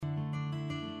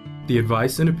The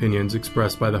advice and opinions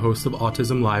expressed by the host of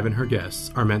Autism Live and her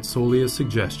guests are meant solely as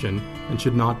suggestion and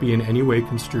should not be in any way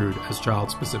construed as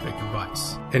child-specific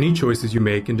advice. Any choices you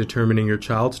make in determining your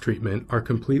child's treatment are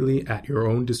completely at your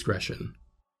own discretion.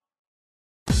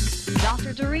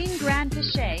 Dr. Doreen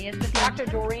Grand-Pichet is the... Dr.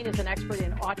 Doreen is an expert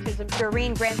in autism.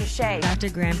 Doreen Grand-Pichet. Dr.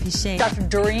 Grand-Pichet. Dr.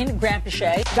 Doreen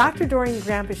Grand-Pichet. Dr. Doreen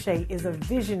Grand-Pichet is a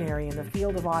visionary in the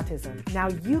field of autism. Now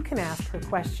you can ask her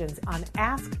questions on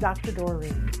Ask Dr.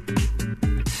 Doreen.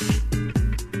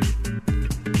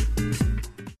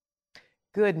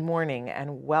 Good morning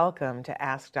and welcome to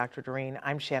Ask Dr. Doreen.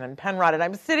 I'm Shannon Penrod and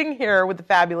I'm sitting here with the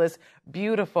fabulous,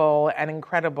 beautiful, and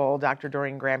incredible Dr.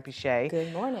 Doreen Grand-Pichet.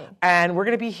 Good morning. And we're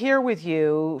going to be here with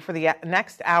you for the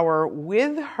next hour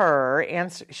with her.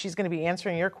 And she's going to be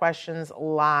answering your questions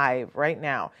live right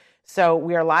now. So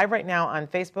we are live right now on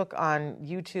Facebook, on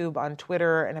YouTube, on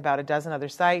Twitter, and about a dozen other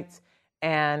sites.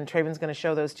 And Traven's going to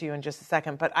show those to you in just a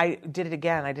second. But I did it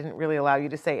again. I didn't really allow you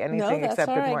to say anything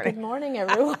except good morning. Good morning,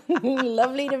 everyone.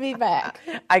 Lovely to be back.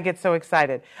 I get so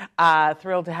excited.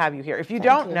 Thrilled to have you here. If you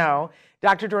don't know,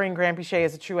 Dr. Doreen Grand-Pichet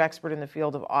is a true expert in the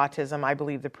field of autism. I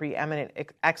believe the preeminent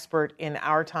expert in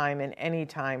our time and any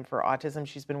time for autism.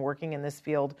 She's been working in this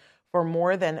field for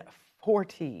more than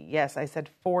 40, yes, I said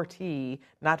 40,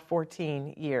 not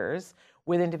 14 years,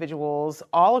 with individuals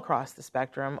all across the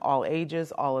spectrum, all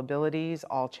ages, all abilities,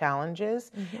 all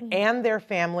challenges, and their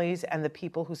families and the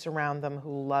people who surround them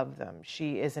who love them.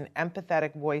 She is an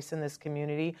empathetic voice in this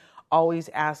community, always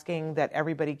asking that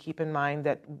everybody keep in mind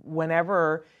that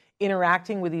whenever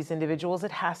interacting with these individuals,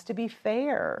 it has to be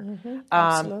fair,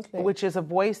 which is a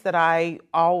voice that I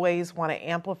always want to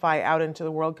amplify out into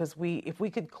the world, because if we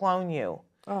could clone you,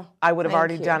 I would have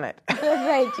already done it.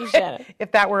 Thank you, Shannon.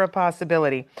 If that were a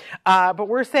possibility. But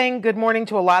we're saying good morning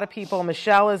to a lot of people.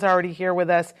 Michelle is already here with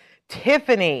us.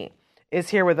 Tiffany is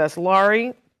here with us.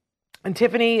 Laurie and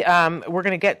Tiffany, we're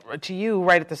going to get to you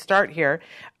right at the start here.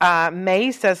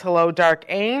 May says hello. Dark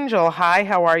Angel, hi,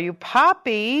 how are you?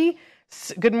 Poppy,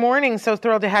 good morning. So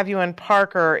thrilled to have you. And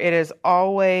Parker, it is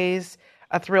always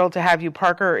a thrill to have you.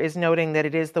 Parker is noting that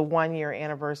it is the 1-year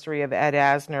anniversary of Ed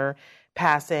Asner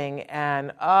passing,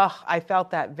 and I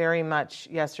felt that very much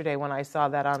yesterday when I saw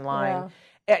that online.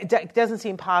 Yeah. It doesn't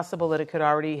seem possible that it could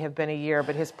already have been a year,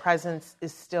 but his presence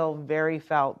is still very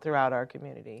felt throughout our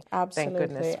community. Absolutely, thank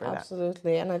goodness for that.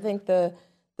 Absolutely, and I think the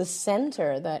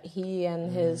center that he and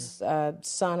his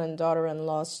son and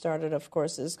daughter-in-law started, of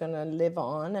course, is going to live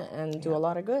on and do a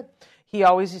lot of good. He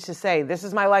always used to say, "This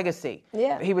is my legacy."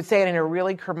 Yeah. He would say it in a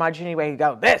really curmudgeon way. He'd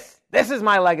go, This is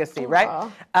my legacy, right?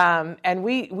 And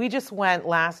we just went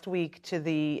last week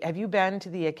to have you been to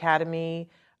the Academy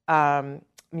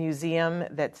Museum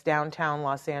that's downtown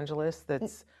Los Angeles?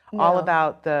 That's all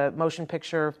about the motion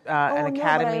picture and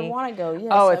Academy. But I want to go.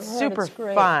 Yes, it's super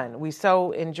fun. We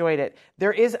so enjoyed it.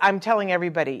 I'm telling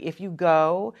everybody, if you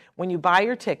go, when you buy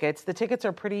your tickets, the tickets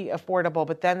are pretty affordable,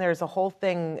 but then there's a whole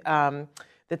thing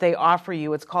that they offer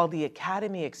you. It's called the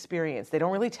Academy Experience. They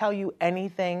don't really tell you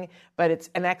anything, but it's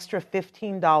an extra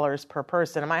 $15 per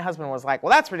person. And my husband was like,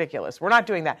 well, that's ridiculous. We're not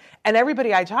doing that. And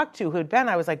everybody I talked to who'd been,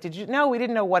 I was like, we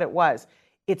didn't know what it was.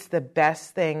 It's the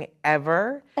best thing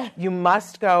ever. You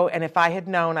must go. And if I had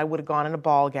known, I would have gone in a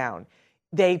ball gown.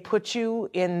 They put you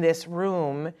in this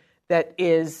room that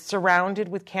is surrounded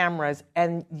with cameras,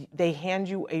 and they hand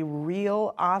you a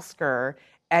real Oscar,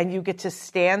 and you get to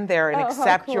stand there and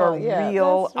accept your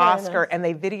real Oscar, nice. And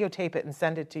they videotape it and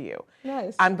send it to you.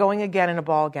 Nice. I'm going again in a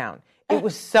ball gown. It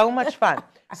was so much fun.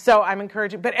 So I'm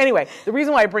encouraging. But anyway, the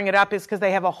reason why I bring it up is because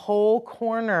they have a whole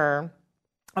corner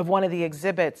of one of the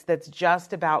exhibits that's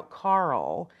just about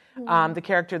Carl, the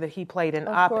character that he played in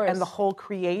Up, and the whole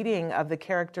creating of the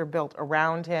character built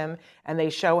around him. And they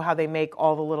show how they make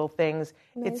all the little things.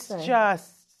 Amazing. It's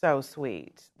just so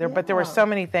sweet. But there were so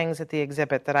many things at the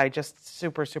exhibit that I just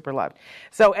super, super loved.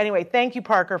 So anyway, thank you,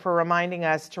 Parker, for reminding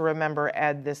us to remember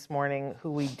Ed this morning,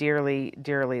 who we dearly,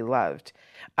 dearly loved.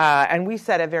 And we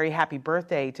said a very happy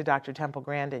birthday to Dr. Temple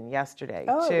Grandin yesterday,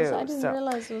 too. I didn't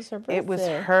realize it was her birthday. It was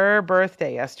her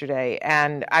birthday yesterday,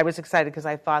 and I was excited because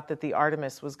I thought that the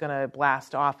Artemis was going to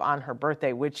blast off on her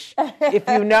birthday, which, if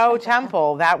you know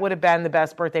Temple, that would have been the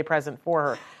best birthday present for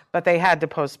her. But they had to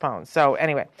postpone. So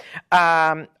anyway,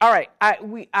 all right.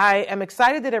 I am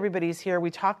excited that everybody's here.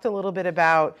 We talked a little bit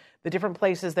about the different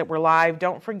places that we're live.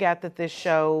 Don't forget that this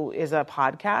show is a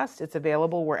podcast. It's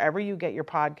available wherever you get your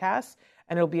podcasts,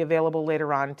 and it'll be available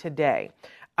later on today.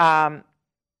 And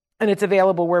it's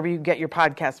available wherever you get your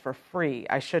podcasts for free.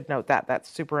 I should note that. That's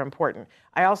super important.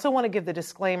 I also want to give the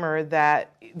disclaimer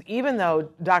that even though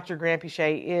Dr.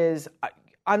 Grand-Pichet is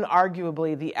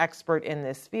unarguably the expert in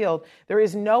this field. There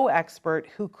is no expert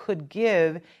who could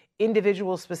give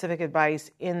individual specific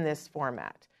advice in this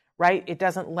format, right? It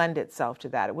doesn't lend itself to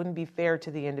that. It wouldn't be fair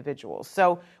to the individual.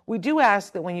 So we do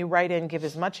ask that when you write in, give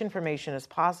as much information as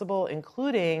possible,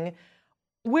 including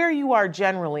where you are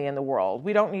generally in the world.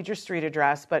 We don't need your street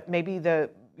address, but maybe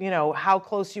how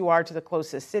close you are to the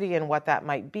closest city and what that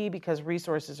might be, because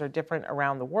resources are different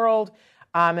around the world.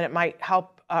 And it might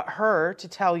help her to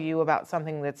tell you about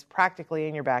something that's practically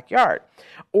in your backyard,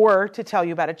 or to tell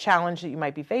you about a challenge that you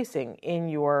might be facing in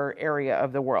your area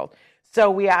of the world.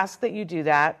 So we ask that you do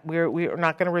that. We're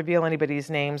not going to reveal anybody's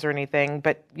names or anything,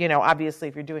 but, obviously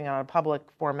if you're doing it on a public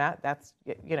format, that's,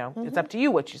 it's up to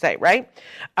you what you say, right?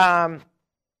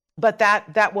 But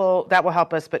that will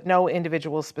help us, but no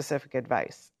individual specific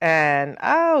advice. And,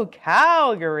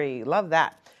 Calgary, love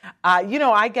that.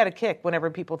 I get a kick whenever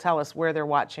people tell us where they're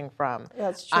watching from.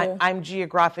 That's true. I'm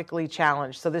geographically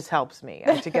challenged, so this helps me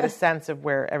to get a sense of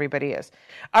where everybody is.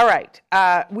 All right.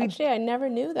 Actually, I never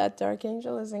knew that Dark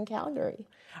Angel is in Calgary.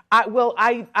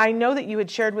 I know that you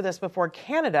had shared with us before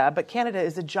Canada, but Canada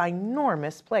is a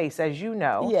ginormous place, as you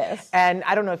know. Yes. And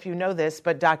I don't know if you know this,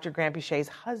 but Dr. Granpichet's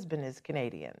husband is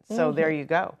Canadian. So there you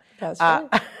go. That's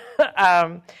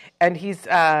right. And he's,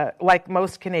 like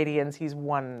most Canadians, he's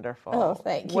wonderful. Oh,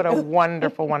 thank you. What a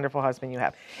wonderful, wonderful husband you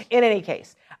have. In any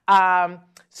case,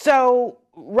 so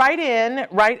write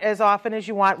as often as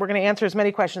you want. We're going to answer as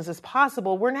many questions as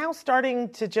possible. We're now starting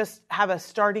to just have a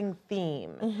starting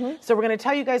theme. Mm-hmm. So we're going to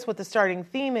tell you guys what the starting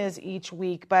theme is each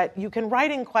week, but you can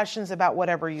write in questions about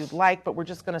whatever you'd like, but we're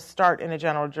just going to start in a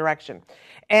general direction.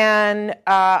 And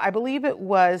I believe it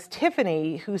was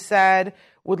Tiffany who said,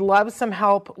 would love some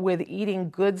help with eating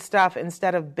good stuff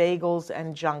instead of bagels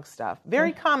and junk stuff.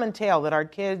 Very common tale that our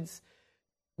kids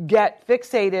get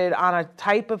fixated on a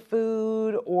type of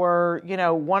food or,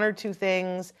 one or two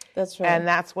things. That's right. And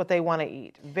that's what they want to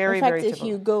eat. Very, in fact, very typical.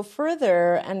 If you go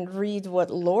further and read what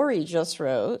Lori just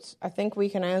wrote, I think we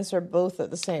can answer both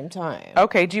at the same time.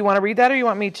 Okay, do you want to read that or you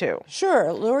want me to?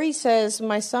 Sure. Lori says,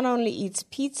 my son only eats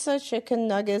pizza, chicken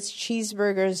nuggets,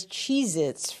 cheeseburgers,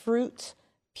 Cheez-Its, fruit,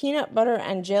 peanut butter,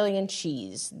 and jelly and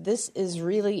cheese. This is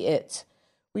really it.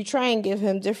 We try and give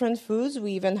him different foods.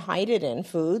 We even hide it in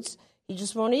foods. He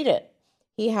just won't eat it.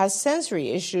 He has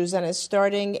sensory issues and is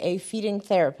starting a feeding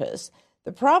therapist.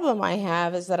 The problem I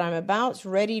have is that I'm about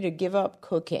ready to give up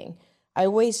cooking. I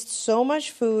waste so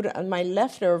much food and my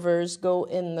leftovers go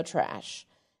in the trash.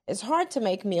 It's hard to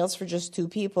make meals for just 2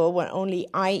 people when only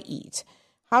I eat.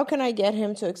 How can I get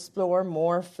him to explore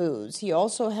more foods? He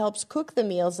also helps cook the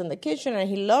meals in the kitchen and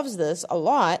he loves this a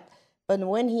lot, but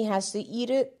when he has to eat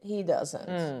it, he doesn't.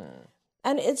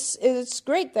 And it's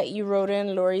great that you wrote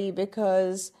in, Lori,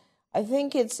 because I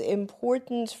think it's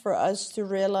important for us to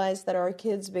realize that our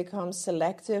kids become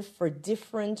selective for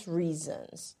different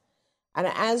reasons. And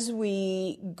as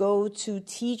we go to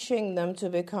teaching them to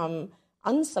become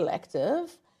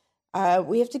unselective,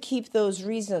 we have to keep those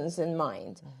reasons in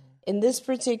mind. In this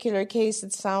particular case,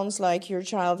 it sounds like your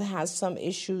child has some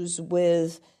issues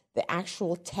with the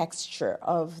actual texture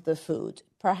of the food,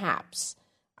 perhaps.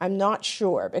 I'm not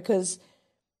sure, because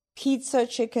pizza,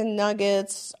 chicken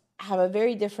nuggets have a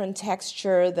very different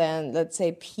texture than, let's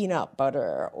say, peanut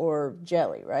butter or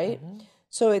jelly, right? Mm-hmm.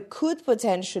 So it could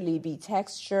potentially be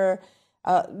texture.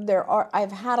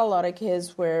 I've had a lot of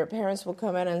kids where parents will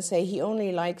come in and say he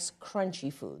only likes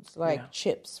crunchy foods, like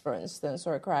chips, for instance,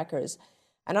 or crackers.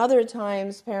 And other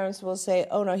times parents will say,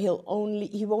 oh no,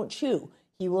 he won't chew.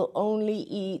 He will only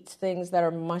eat things that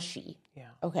are mushy. Yeah.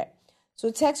 Okay.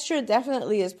 So texture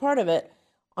definitely is part of it.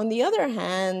 On the other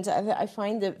hand, I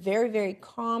find it very, very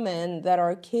common that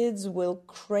our kids will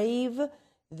crave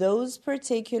those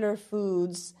particular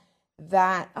foods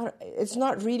that it's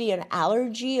not really an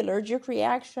allergic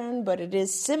reaction, but it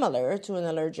is similar to an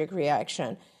allergic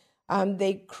reaction.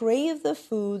 They crave the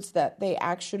foods that they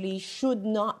actually should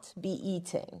not be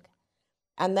eating.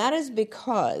 And that is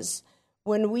because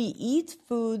when we eat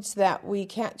foods that we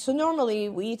can't, so normally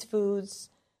we eat foods,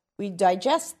 we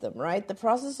digest them, right? The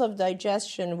process of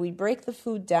digestion, we break the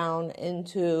food down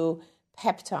into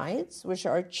peptides, which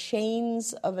are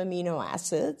chains of amino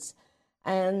acids,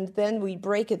 and then we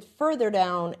break it further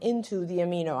down into the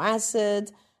amino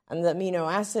acid, and the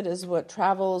amino acid is what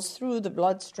travels through the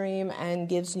bloodstream and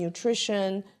gives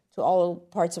nutrition to all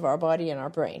parts of our body and our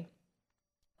brain.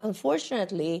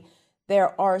 Unfortunately,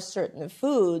 there are certain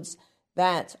foods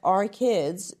that our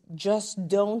kids just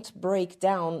don't break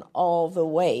down all the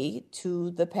way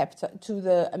to the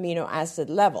amino acid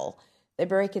level. They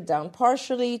break it down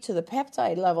partially to the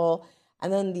peptide level,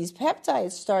 and then these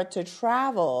peptides start to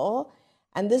travel,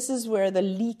 And this is where the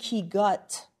leaky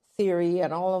gut theory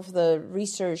and all of the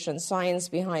research and science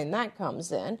behind that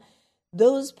comes in.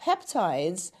 Those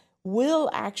peptides will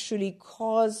actually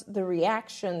cause the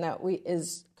reaction that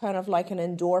is kind of like an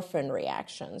endorphin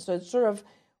reaction. So it's sort of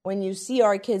when you see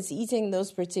our kids eating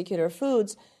those particular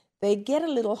foods, they get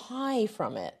a little high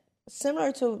from it.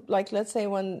 Similar to, like, let's say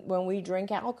when we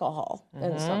drink alcohol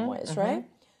in some ways, right?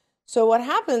 So what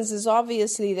happens is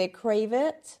obviously they crave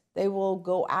it. They will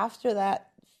go after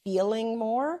that feeling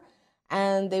more,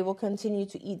 and they will continue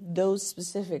to eat those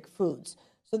specific foods.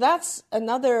 So that's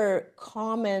another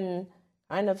common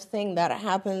kind of thing that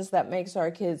happens that makes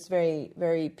our kids very,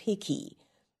 very picky.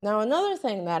 Now, another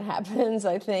thing that happens,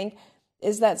 I think,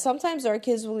 is that sometimes our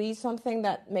kids will eat something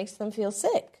that makes them feel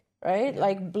sick, right? Yeah.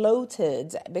 Like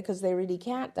bloated, because they really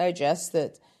can't digest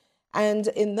it. And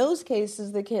in those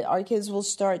cases, our kids will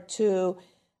start to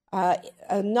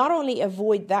not only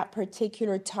avoid that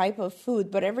particular type of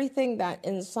food, but everything that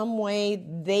in some way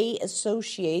they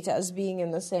associate as being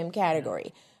in the same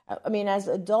category. I mean, as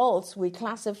adults, we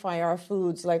classify our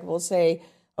foods, like we'll say,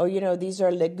 oh, these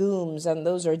are legumes and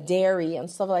those are dairy and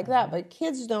stuff like that. But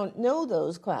kids don't know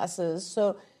those classes,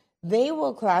 so they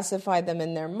will classify them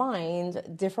in their mind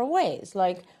different ways.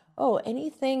 Like, oh,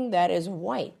 anything that is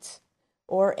white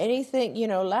or anything,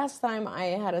 last time I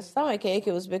had a stomach ache,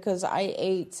 it was because I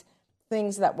ate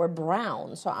things that were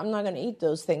brown. So I'm not going to eat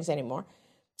those things anymore.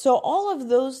 So all of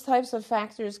those types of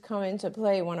factors come into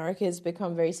play when our kids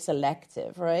become very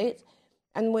selective, right?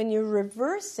 And when you're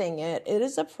reversing it, it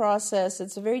is a process.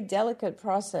 It's a very delicate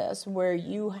process where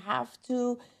you have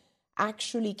to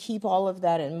actually keep all of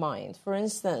that in mind. For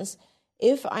instance,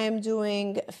 if I am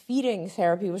doing feeding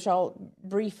therapy, which I'll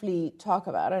briefly talk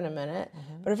about in a minute,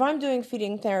 but if I'm doing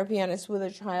feeding therapy and it's with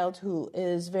a child who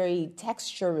is very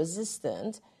texture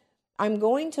resistant, I'm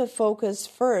going to focus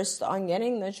first on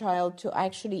getting the child to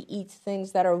actually eat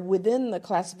things that are within the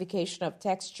classification of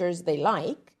textures they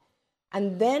like.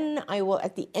 And then I will,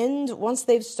 at the end, once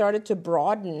they've started to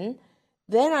broaden,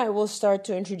 then I will start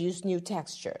to introduce new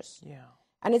textures. Yeah.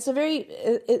 And it's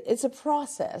a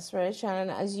process, right, Shannon?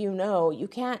 As you know, you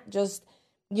can't just,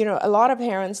 a lot of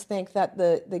parents think that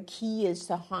the key is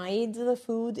to hide the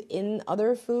food in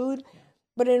other food. Yeah.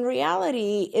 But in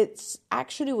reality, it's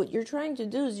actually what you're trying to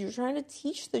do is you're trying to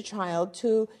teach the child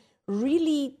to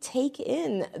really take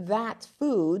in that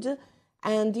food.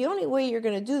 And the only way you're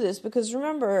going to do this, because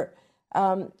remember,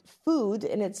 food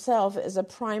in itself is a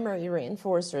primary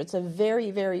reinforcer. It's a very,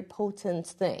 very potent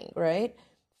thing, right?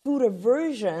 Food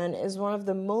aversion is one of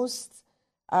the most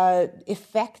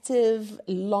effective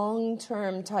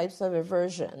long-term types of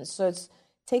aversion. So it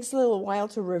takes a little while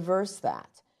to reverse that.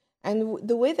 And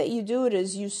the way that you do it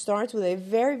is you start with a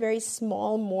very, very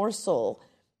small morsel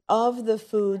of the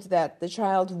food that the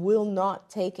child will not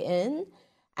take in,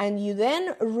 and you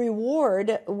then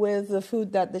reward with the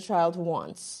food that the child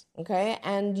wants, okay?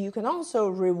 And you can also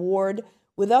reward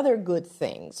with other good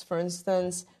things. For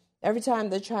instance, every time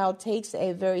the child takes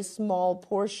a very small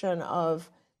portion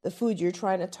of the food you're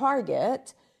trying to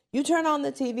target, you turn on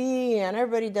the TV and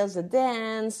everybody does a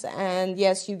dance, and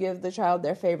yes, you give the child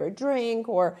their favorite drink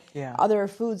or other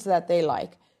foods that they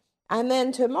like. And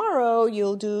then tomorrow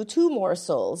you'll do 2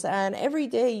 morsels, and every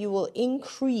day you will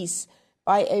increase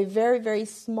by a very, very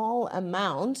small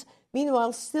amount,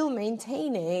 meanwhile still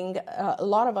maintaining a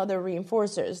lot of other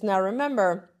reinforcers. Now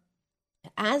remember,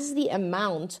 as the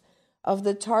amount of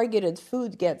the targeted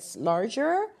food gets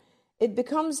larger, it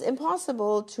becomes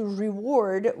impossible to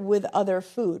reward with other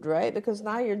food, right? Because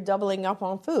now you're doubling up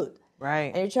on food.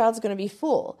 Right. And your child's going to be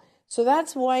full. So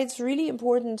that's why it's really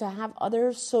important to have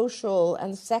other social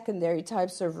and secondary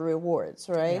types of rewards,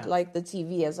 right? Yeah. Like the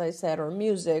TV, as I said, or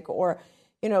music, or,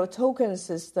 token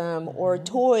system, or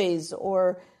toys,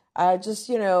 or just,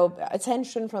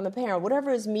 attention from the parent,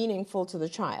 whatever is meaningful to the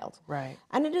child. Right.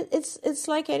 And it's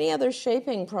like any other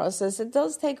shaping process. It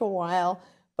does take a while,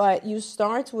 but you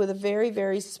start with a very,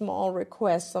 very small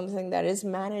request, something that is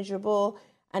manageable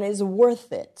and is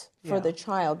worth it for the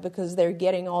child because they're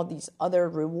getting all these other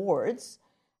rewards,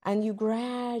 and you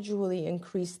gradually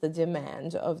increase the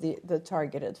demand of the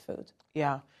targeted food.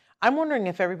 Yeah. I'm wondering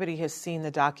if everybody has seen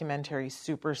the documentary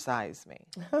Super Size Me.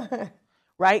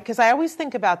 Right? Because I always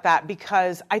think about that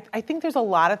because I think there's a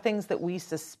lot of things that we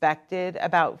suspected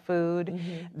about food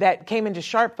that came into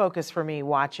sharp focus for me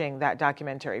watching that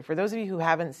documentary. For those of you who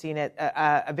haven't seen it,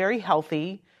 a very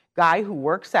healthy guy who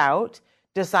works out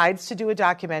decides to do a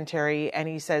documentary, and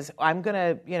he says, I'm going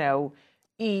to,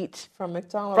 eat from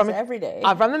McDonald's every day.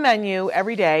 From the menu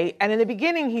every day. And in the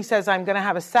beginning, he says, I'm going to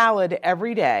have a salad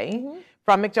every day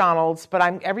from McDonald's, but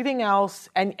everything else,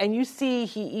 and you see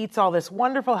he eats all this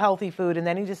wonderful healthy food, and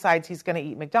then he decides he's going to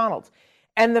eat McDonald's.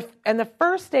 And the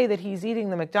first day that he's eating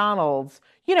the McDonald's,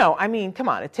 come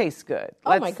on, it tastes good.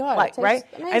 Oh my God, it tastes right?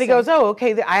 amazing. And he goes, oh,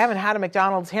 okay, I haven't had a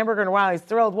McDonald's hamburger in a while. He's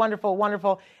thrilled, wonderful,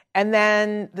 wonderful. And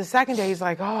then the second day, he's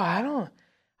like, oh, I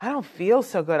don't feel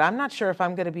so good. I'm not sure if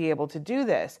I'm going to be able to do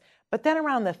this. But then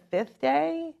around the fifth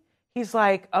day, he's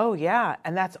like, oh yeah,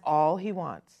 and that's all he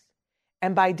wants.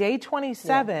 And by day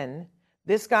 27,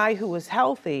 this guy who was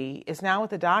healthy is now with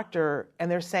the doctor,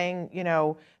 and they're saying, you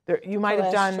might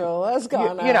have done,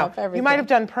 you might have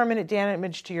done permanent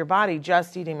damage to your body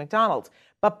just eating McDonald's.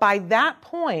 But by that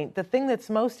point, the thing that's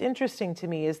most interesting to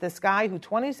me is this guy who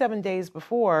 27 days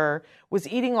before was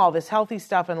eating all this healthy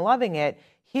stuff and loving it,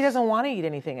 he doesn't want to eat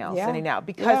anything else now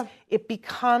because it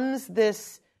becomes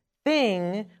this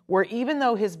thing where even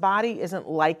though his body isn't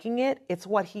liking it, it's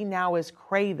what he now is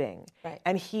craving. Right.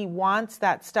 And he wants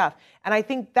that stuff. And I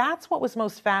think that's what was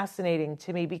most fascinating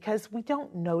to me, because we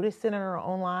don't notice it in our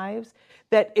own lives,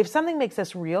 that if something makes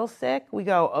us real sick, we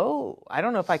go, oh, I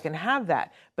don't know if I can have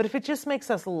that. But if it just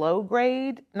makes us low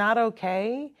grade, not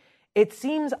okay, it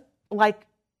seems like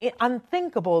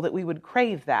unthinkable that we would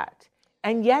crave that.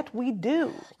 And yet we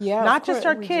do. Yeah, not just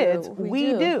our kids,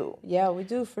 we do. Yeah, we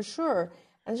do for sure.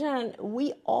 And Shannon,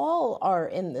 we all are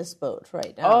in this boat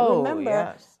right now. Oh, remember,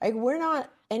 yes. we're not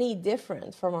any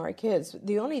different from our kids.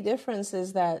 The only difference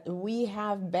is that we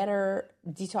have better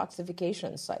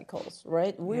detoxification cycles,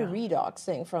 right? We're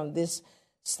redoxing from this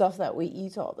stuff that we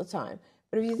eat all the time.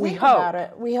 But if you think about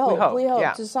it, we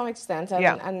hope to some extent,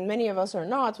 and many of us are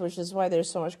not, which is why there's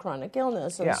so much chronic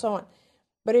illness and so on.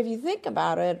 But if you think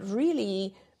about it,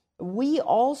 really, we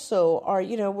also are,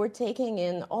 we're taking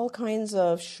in all kinds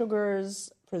of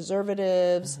sugars,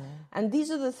 preservatives, and these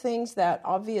are the things that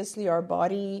obviously our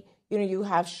body, you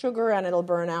have sugar and it'll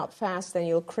burn out fast and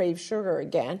you'll crave sugar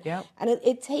again. Yep. And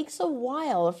it takes a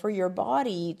while for your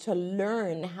body to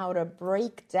learn how to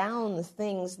break down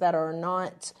things that are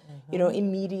not,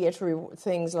 immediate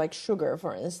things like sugar,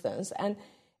 for instance. And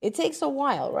it takes a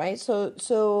while, right?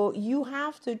 So you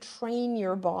have to train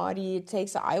your body.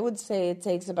 I would say it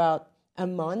takes about a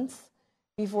month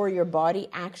before your body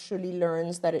actually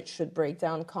learns that it should break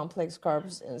down complex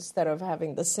carbs instead of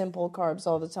having the simple carbs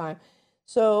all the time.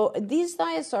 So these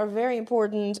diets are very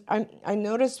important. I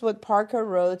noticed what Parker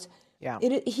wrote. Yeah.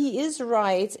 He is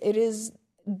right. It is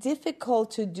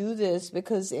difficult to do this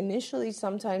because initially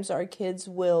sometimes our kids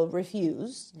will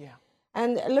refuse. Yeah.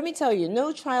 And let me tell you,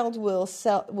 no child will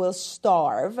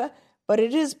starve, but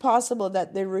it is possible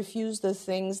that they refuse the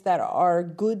things that are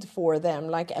good for them,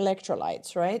 like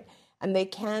electrolytes, right? And they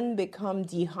can become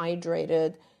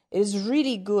dehydrated. It is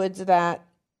really good that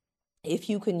if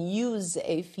you can use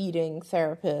a feeding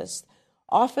therapist.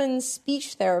 Often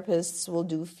speech therapists will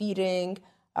do feeding.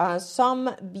 Some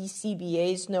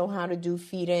BCBAs know how to do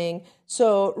feeding.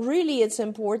 So really, it's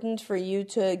important for you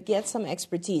to get some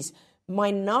expertise.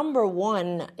 My number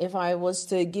one, if I was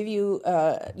to give you,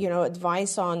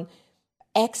 advice on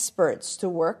experts to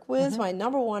work with, my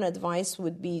number one advice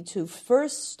would be to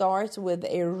first start with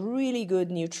a really good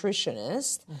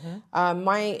nutritionist.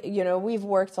 We've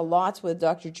worked a lot with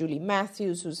Dr. Julie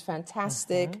Matthews, who's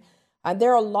fantastic.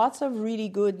 There are lots of really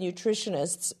good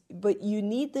nutritionists, but you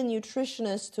need the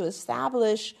nutritionist to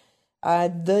establish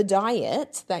the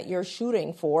diet that you're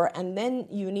shooting for, and then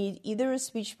you need either a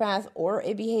speech path or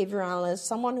a behavior analyst,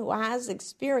 someone who has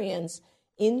experience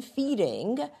in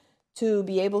feeding, to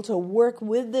be able to work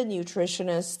with the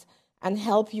nutritionist and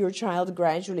help your child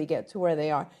gradually get to where they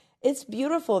are. It's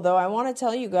beautiful, though. I want to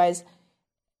tell you guys,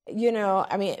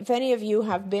 if any of you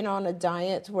have been on a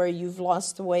diet where you've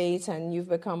lost weight and you've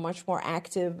become much more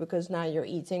active because now you're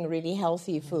eating really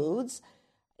healthy foods,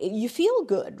 you feel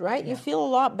good, right? Yeah. You feel a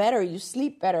lot better, you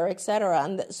sleep better, etc.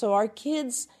 And so our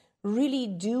kids really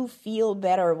do feel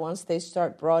better once they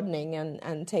start broadening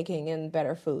and taking in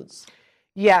better foods.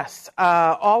 Yes,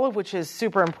 all of which is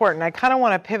super important. I kind of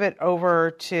want to pivot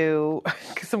over to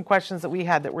some questions that we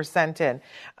had that were sent in.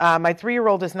 My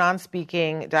 3-year-old is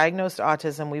non-speaking, diagnosed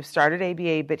autism. We've started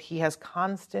ABA, but he has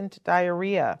constant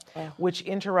diarrhea, which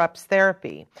interrupts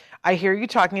therapy. I hear you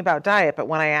talking about diet, but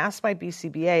when I asked my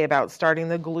BCBA about starting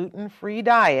the gluten-free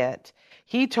diet,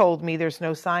 he told me there's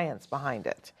no science behind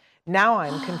it. Now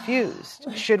I'm confused.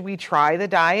 Should we try the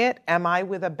diet? Am I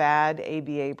with a bad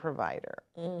ABA provider?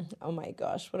 Oh my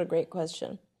gosh, what a great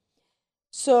question.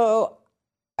 So,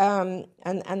 and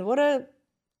what a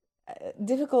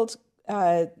difficult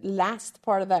last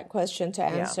part of that question to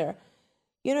answer.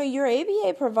 Your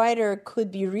ABA provider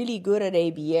could be really good at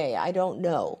ABA. I don't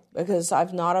know because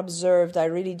I've not observed. I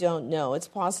really don't know. It's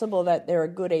possible that they're a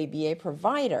good ABA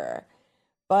provider.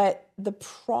 But the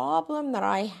problem that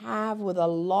I have with a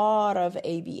lot of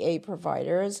ABA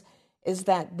providers is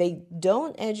that they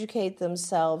don't educate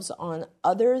themselves on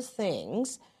other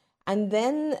things, and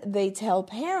then they tell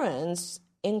parents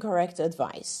incorrect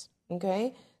advice,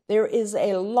 okay? There is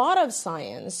a lot of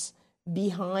science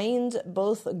behind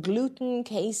both gluten,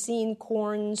 casein,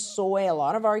 corn, soy. A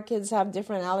lot of our kids have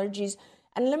different allergies.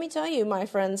 And let me tell you, my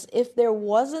friends, if there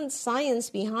wasn't science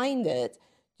behind it,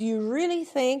 do you really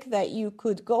think that you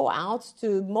could go out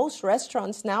to most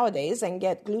restaurants nowadays and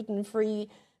get gluten-free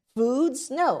foods?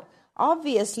 No.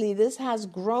 Obviously, this has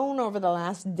grown over the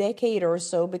last decade or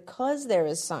so because there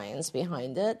is science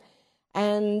behind it.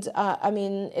 And,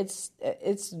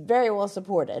 it's very well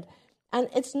supported. And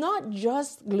it's not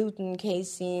just gluten,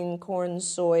 casein, corn,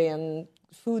 soy, and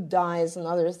food dyes and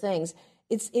other things.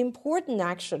 It's important,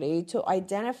 actually, to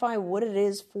identify what it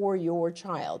is for your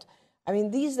child. I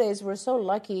mean, these days, we're so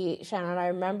lucky, Shannon. I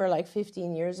remember like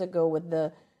 15 years ago with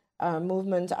the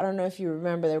movement. I don't know if you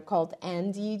remember. They were called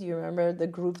Andy. Do you remember the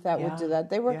group that would do that?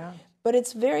 They were, but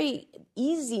it's very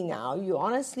easy now.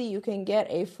 You can get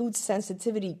a food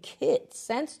sensitivity kit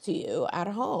sent to you at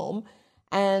home,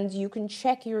 and you can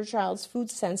check your child's food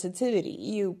sensitivity.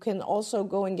 You can also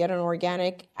go and get an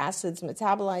organic acids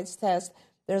metabolites test.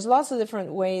 There's lots of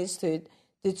different ways to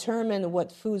determine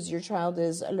what foods your child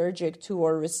is allergic to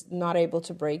or is not able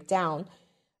to break down.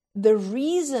 The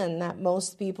reason that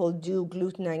most people do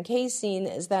gluten and casein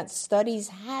is that studies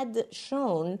had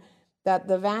shown that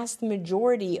the vast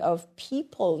majority of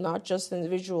people, not just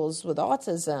individuals with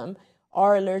autism,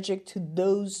 are allergic to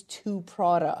those two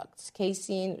products.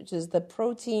 Casein, which is the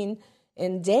protein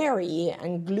in dairy,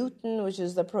 and gluten, which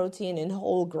is the protein in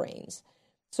whole grains.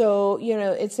 So,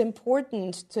 it's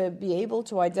important to be able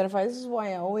to identify. This is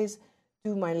why I always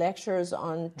do my lectures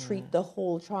on treat the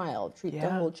whole child, the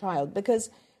whole child. Because,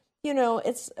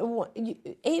 it's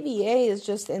ABA is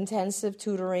just intensive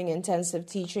tutoring, intensive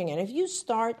teaching. And if you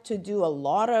start to do a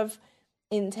lot of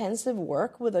intensive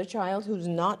work with a child who's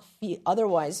not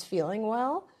otherwise feeling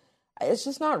well, it's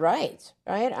just not right?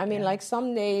 I mean, like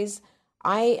some days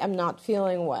I am not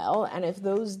feeling well, and if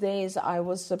those days I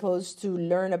was supposed to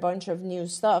learn a bunch of new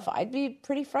stuff, I'd be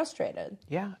pretty frustrated.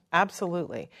 Yeah,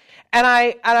 absolutely. And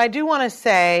I do want to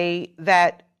say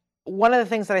that one of the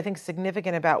things that I think is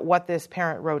significant about what this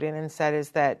parent wrote in and said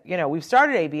is that, we've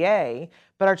started ABA,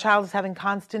 but our child is having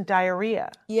constant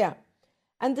diarrhea. Yeah.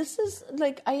 And this is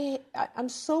like, I'm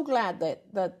so glad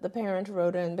that the parent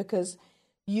wrote in, because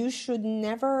you should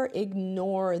never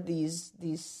ignore these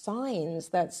signs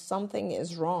that something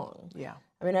is wrong. Yeah.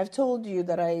 I mean, I've told you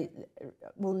that I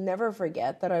will never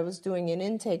forget that I was doing an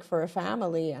intake for a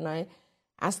family, and I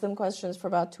asked them questions for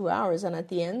about 2 hours. And at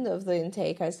the end of the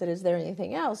intake, I said, "Is there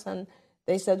anything else?" And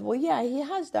they said, "Well, yeah, he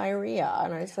has diarrhea."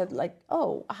 And I said,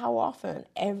 "Oh, how often?"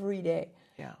 "Every day."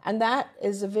 Yeah. And that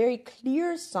is a very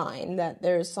clear sign that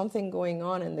there is something going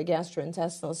on in the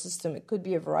gastrointestinal system. It could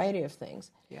be a variety of things.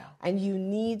 Yeah. And you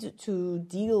need to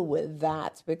deal with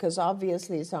that, because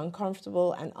obviously it's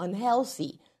uncomfortable and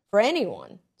unhealthy for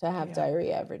anyone to have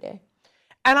diarrhea every day.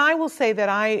 And I will say that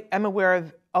I am aware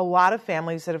of a lot of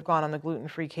families that have gone on the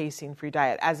gluten-free, casein-free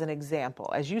diet as an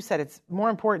example. As you said, it's more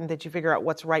important that you figure out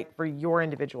what's right for your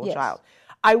individual child.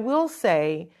 I will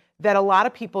say that a lot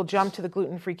of people jump to the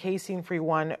gluten-free, casein-free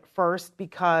one first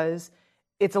because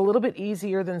it's a little bit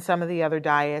easier than some of the other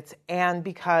diets, and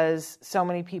because so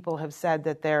many people have said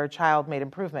that their child made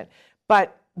improvement.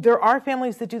 But there are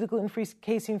families that do the gluten-free,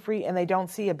 casein-free, and they don't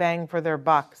see a bang for their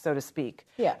buck, so to speak,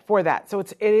 for that. So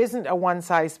it isn't a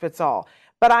one-size-fits-all.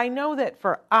 But I know that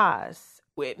for us,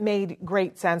 it made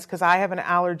great sense because I have an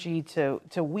allergy to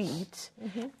wheat.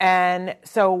 Mm-hmm. And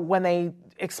so when they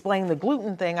explained the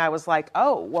gluten thing, I was like,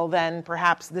 oh, well, then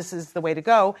perhaps this is the way to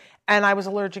go. And I was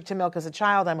allergic to milk as a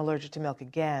child. I'm allergic to milk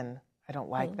again. I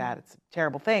don't like that. It's a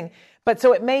terrible thing. But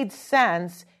so it made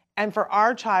sense. And for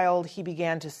our child, he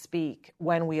began to speak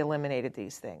when we eliminated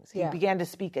these things. He began to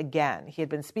speak again. He had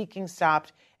been speaking,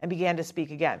 stopped, and began to speak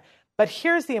again. But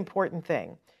here's the important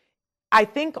thing. I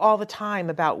think all the time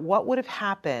about what would have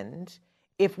happened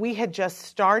if we had just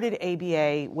started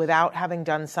ABA without having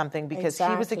done something, because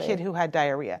he was a kid who had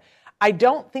diarrhea. I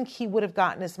don't think he would have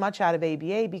gotten as much out of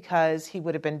ABA because he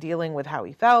would have been dealing with how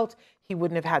he felt. He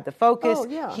wouldn't have had the focus.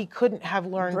 He couldn't have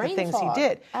learned the things he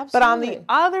did. Absolutely. But on the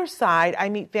other side, I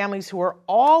meet families who are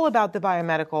all about the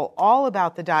biomedical, all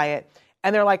about the diet,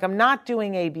 and they're like, I'm not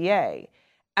doing ABA.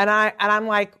 And I'm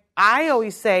like, I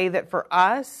always say that for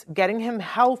us, getting him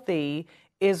healthy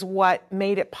is what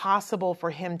made it possible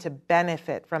for him to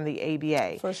benefit from the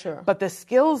ABA. For sure. But the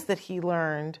skills that he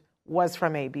learned was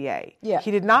from ABA. Yeah.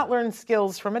 He did not learn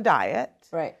skills from a diet.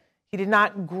 Right. He did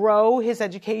not grow his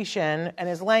education and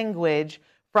his language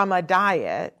from a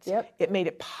diet. Yep. It made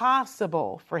it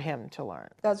possible for him to learn.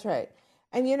 That's right.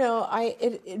 And, you know,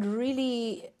 it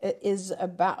really is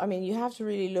about, I mean, you have to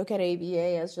really look at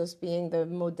ABA as just being the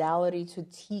modality to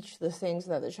teach the things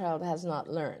that the child has not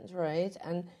learned, right?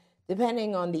 And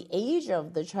depending on the age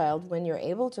of the child, when you're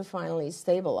able to finally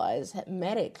stabilize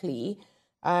medically,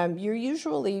 you're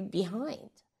usually behind.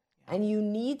 And you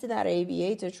need that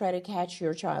ABA to try to catch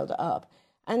your child up.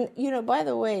 And, you know, by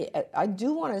the way, I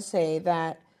do want to say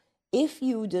that if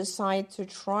you decide to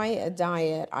try a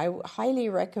diet, I highly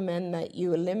recommend that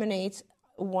you eliminate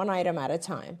one item at a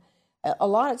time. A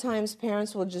lot of times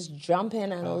parents will just jump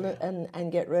in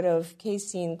and get rid of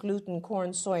casein, gluten,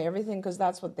 corn, soy, everything, because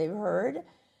that's what they've heard.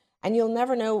 And you'll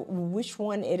never know which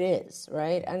one it is,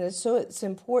 right? And it's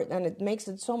important, and it makes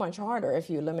it so much harder if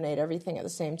you eliminate everything at the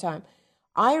same time.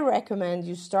 I recommend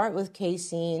you start with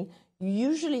casein. You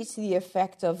usually see the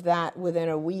effect of that within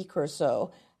a week or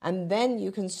so. And then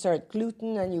you can start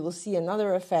gluten, and you will see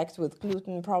another effect with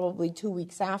gluten probably 2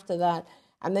 weeks after that.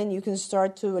 And then you can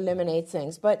start to eliminate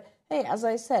things. But hey, as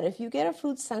I said, if you get a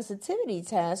food sensitivity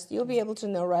test, you'll be able to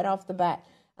know right off the bat.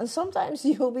 And sometimes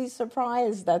you'll be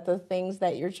surprised at the things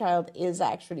that your child is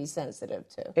actually sensitive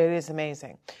to. It is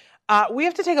amazing. We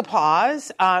have to take a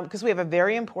pause because we have a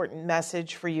very important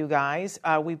message for you guys.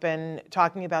 We've been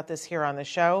talking about this here on the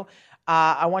show.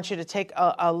 I want you to take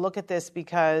a look at this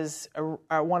because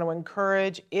I want to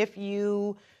encourage, if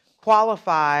you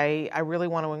qualify, I really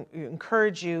want to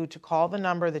encourage you to call the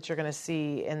number that you're going to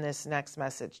see in this next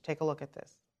message. Take a look at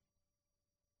this.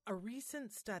 A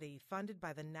recent study funded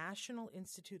by the National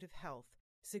Institute of Health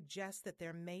suggests that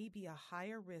there may be a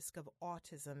higher risk of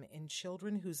autism in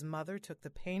children whose mother took the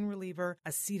pain reliever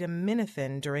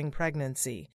acetaminophen during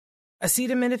pregnancy.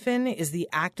 Acetaminophen is the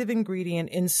active ingredient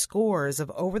in scores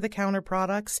of over-the-counter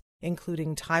products,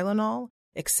 including Tylenol,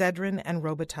 Excedrin, and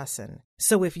Robitussin.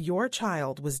 So if your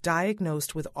child was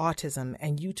diagnosed with autism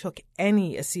and you took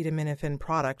any acetaminophen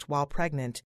product while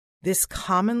pregnant, this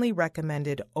commonly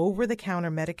recommended over-the-counter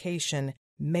medication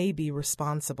may be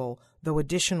responsible, though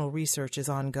additional research is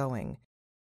ongoing.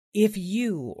 If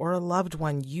you or a loved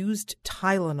one used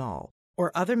Tylenol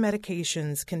or other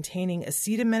medications containing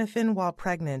acetaminophen while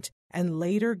pregnant and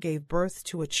later gave birth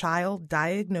to a child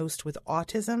diagnosed with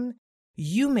autism,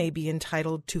 you may be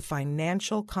entitled to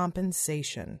financial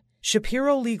compensation.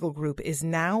 Shapiro Legal Group is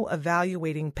now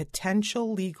evaluating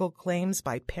potential legal claims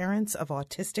by parents of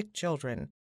autistic children.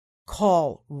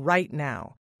 Call right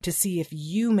now to see if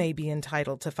you may be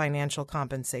entitled to financial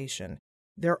compensation.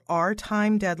 There are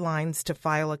time deadlines to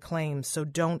file a claim, so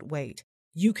don't wait.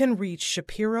 You can reach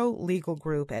Shapiro Legal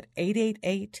Group at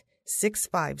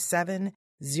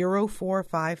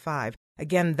 888-657-0455.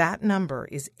 Again, that number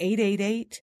is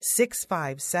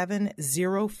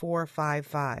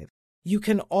 888-657-0455. You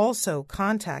can also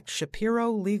contact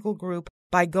Shapiro Legal Group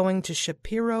by going to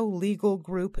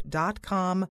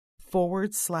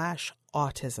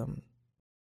shapirolegalgroup.com/autism.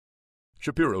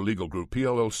 Shapiro Legal Group,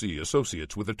 PLLC,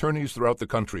 associates with attorneys throughout the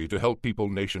country to help people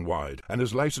nationwide, and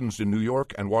is licensed in New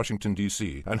York and Washington,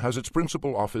 D.C., and has its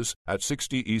principal office at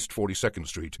 60 East 42nd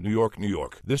Street, New York, New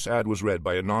York. This ad was read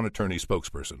by a non-attorney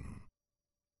spokesperson.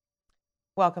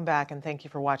 Welcome back, and thank you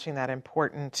for watching that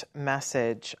important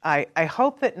message. I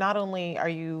hope that not only are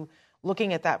you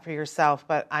looking at that for yourself,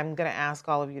 but I'm going to ask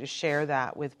all of you to share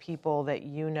that with people that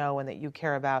you know and that you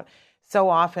care about. So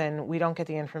often we don't get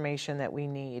the information that we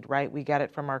need, right? We get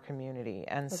it from our community.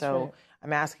 And That's so right.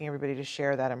 I'm asking everybody to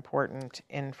share that important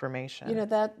information. You know,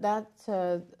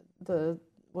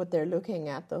 what they're looking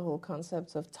at, the whole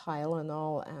concept of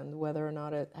Tylenol and whether or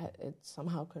not it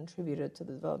somehow contributed to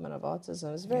the development of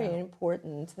autism is a very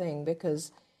important thing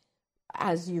because,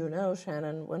 as you know,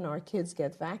 Shannon, when our kids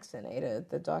get vaccinated,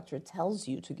 the doctor tells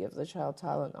you to give the child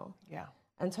Tylenol. Yeah.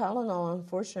 And Tylenol,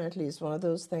 unfortunately, is one of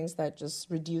those things that just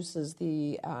reduces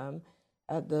the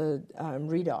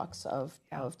redox of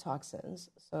toxins.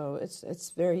 So it's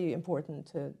very important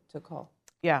to call.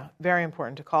 Yeah, very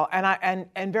important to call,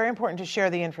 and very important to share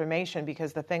the information,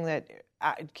 because the thing that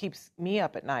keeps me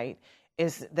up at night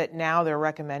is that now they're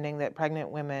recommending that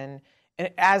pregnant women,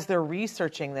 as they're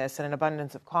researching this in an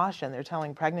abundance of caution, they're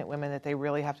telling pregnant women that they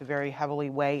really have to very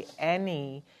heavily weigh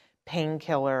any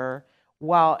painkiller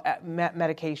while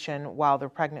medication while they're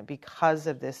pregnant because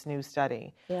of this new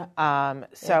study. Yeah.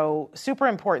 Super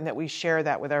important that we share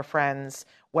that with our friends,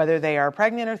 whether they are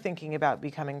pregnant or thinking about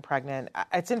becoming pregnant.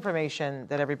 It's information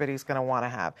that everybody's going to want to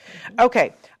have.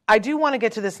 Okay, I do want to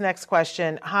get to this next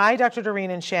question. Hi, Dr.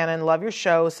 Doreen and Shannon. Love your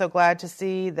show. So glad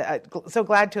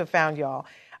to have found y'all.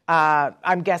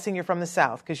 I'm guessing you're from the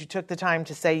South because you took the time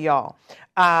to say y'all.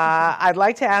 I'd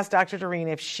like to ask Dr. Doreen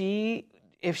if she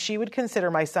would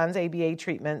consider my son's ABA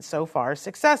treatment so far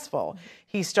successful.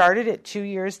 He started at 2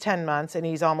 years, 10 months, and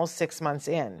he's almost 6 months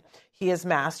in. He has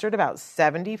mastered about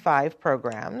 75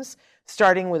 programs,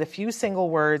 starting with a few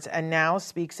single words, and now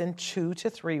speaks in 2 to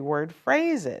 3 word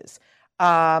phrases.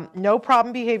 No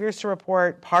problem behaviors to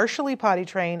report, partially potty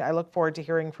trained. I look forward to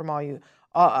hearing from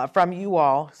you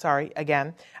all. Sorry,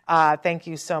 again. Thank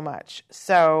you so much.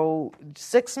 So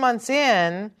 6 months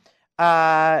in,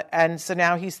 and so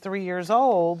now he's 3 years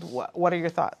old. What are your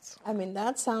thoughts? I mean,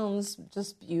 that sounds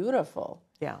just beautiful.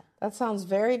 Yeah. That sounds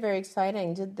very, very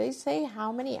exciting. Did they say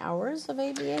how many hours of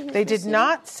ABA he's They did receiving?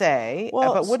 not say,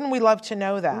 but wouldn't we love to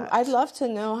know that? I'd love to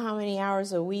know how many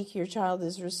hours a week your child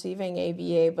is receiving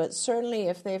ABA, but certainly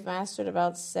if they've mastered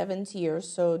about 70 or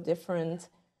so different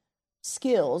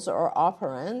skills or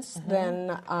operants,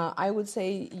 then I would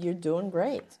say you're doing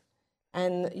great.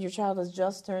 And your child has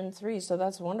just turned 3, so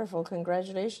that's wonderful.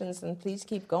 Congratulations, and please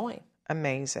keep going.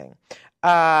 Amazing.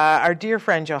 Our dear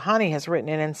friend Johanny has written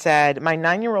in and said, my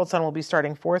 9-year-old son will be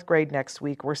starting 4th grade next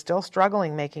week. We're still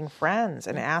struggling making friends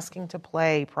and asking to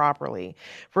play properly.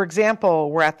 For example,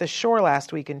 we're at the shore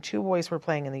last week and 2 boys were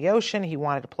playing in the ocean. He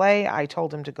wanted to play. I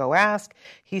told him to go ask.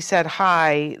 He said,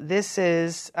 hi, this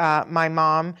is my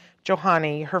mom,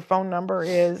 Johanny. Her phone number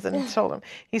is, and told him.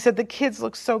 He said, the kids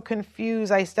look so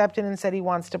confused. I stepped in and said he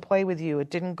wants to play with you.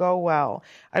 It didn't go well.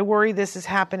 I worry this is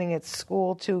happening at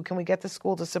school too. Can we get the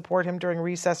school to support him during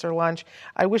recess or lunch?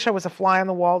 I wish I was a fly on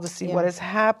the wall to see what is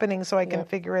happening so I can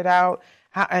figure it out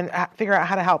and figure out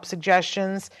how to help.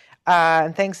 Suggestions.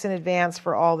 And thanks in advance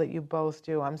for all that you both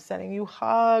do. I'm sending you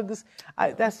hugs.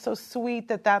 That's so sweet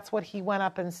that that's what he went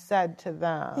up and said to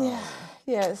them. Yeah.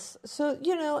 Yes. So,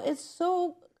 it's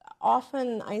so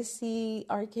often I see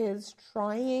our kids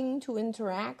trying to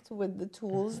interact with the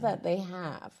tools that they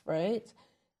have, right?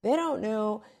 They don't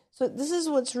know. So this is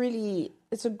what's really,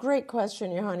 it's a great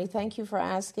question, Johanny. Thank you for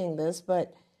asking this.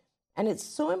 And it's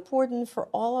so important for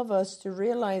all of us to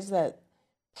realize that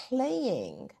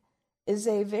playing is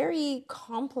a very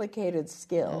complicated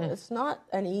skill. It's not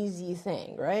an easy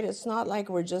thing, right? It's not like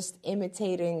we're just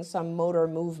imitating some motor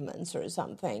movements or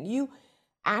something.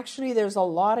 Actually, there's a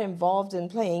lot involved in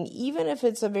playing, even if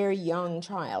it's a very young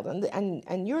child.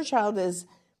 And your child is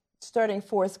starting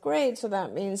 4th grade, so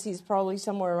that means he's probably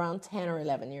somewhere around 10 or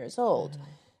 11 years old.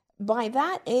 By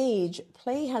that age,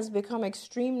 play has become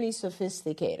extremely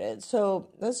sophisticated. So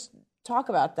let's talk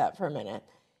about that for a minute.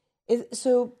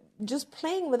 So just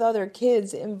playing with other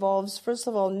kids involves, first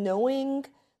of all, knowing,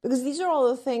 because these are all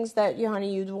the things that,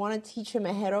 Johanny, you'd want to teach him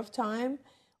ahead of time.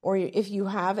 Or if you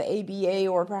have ABA,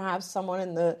 or perhaps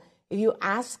someone if you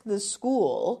ask the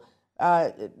school,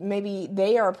 maybe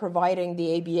they are providing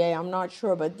the ABA, I'm not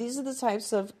sure. But these are the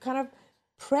types of kind of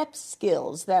prep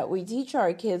skills that we teach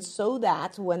our kids so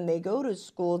that when they go to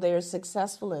school, they are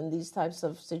successful in these types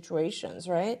of situations,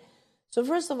 right? So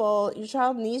first of all, your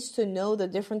child needs to know the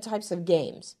different types of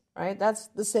games, right? That's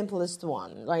the simplest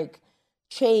one, like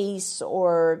chase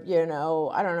or,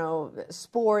 I don't know,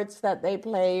 sports that they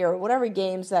play or whatever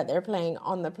games that they're playing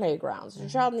on the playgrounds. Your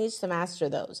child needs to master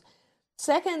those.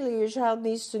 Secondly, your child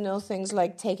needs to know things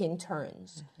like taking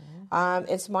turns.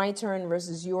 It's my turn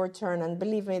versus your turn. And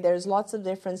believe me, there's lots of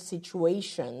different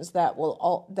situations that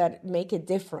that make it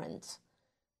different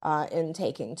in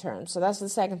taking turns. So that's the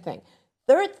second thing.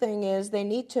 Third thing is they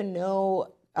need to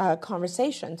know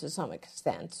conversation to some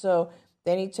extent. So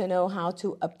they need to know how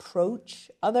to approach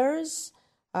others,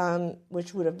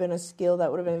 which would have been a skill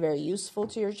that would have been very useful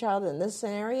to your child in this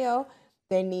scenario.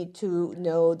 They need to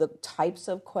know the types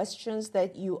of questions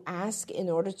that you ask in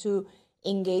order to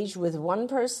engage with one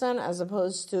person as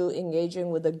opposed to engaging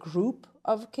with a group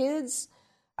of kids.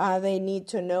 They need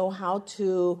to know how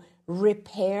to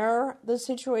repair the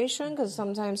situation, because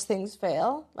sometimes things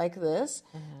fail like this,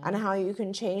 and how you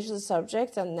can change the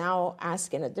subject and now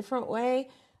ask in a different way.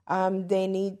 They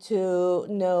need to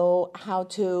know how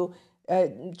to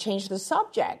change the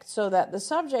subject so that the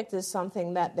subject is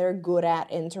something that they're good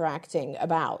at interacting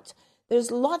about.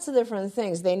 There's lots of different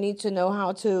things. They need to know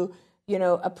how to,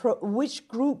 which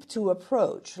group to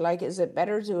approach. Like, is it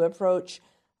better to approach,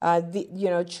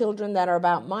 children that are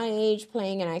about my age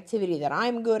playing an activity that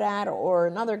I'm good at, or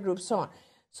another group, so on.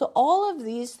 So all of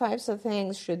these types of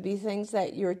things should be things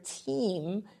that your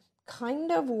team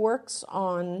kind of works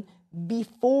on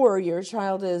before your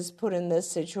child is put in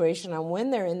this situation. And when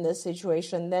they're in this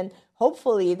situation, then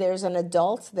hopefully there's an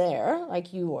adult there,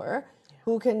 like you were,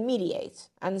 who can mediate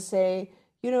and say,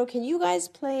 can you guys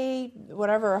play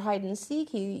whatever, hide and seek?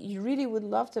 He really would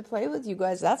love to play with you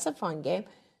guys. That's a fun game.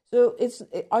 So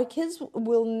our kids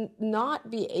will not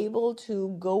be able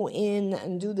to go in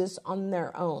and do this on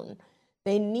their own.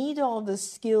 They need all the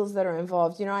skills that are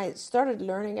involved. I started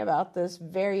learning about this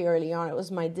very early on. It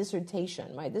was my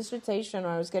dissertation. My dissertation,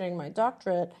 when I was getting my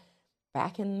doctorate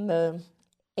back in the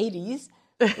 80s,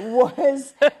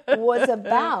 was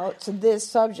about this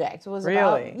subject.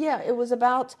 It was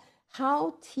about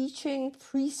how teaching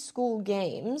preschool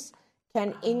games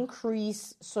can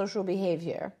increase social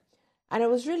behavior. And it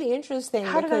was really interesting.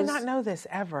 How did I not know this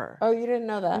ever? Oh, you didn't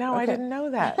know that? No, okay. I didn't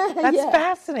know that. That's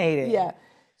fascinating. Yeah.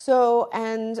 So,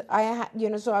 and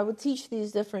so I would teach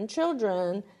these different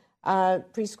children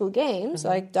preschool games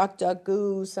like Duck, Duck,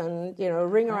 Goose and,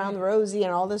 Ring Around Rosie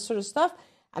and all this sort of stuff.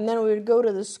 And then we would go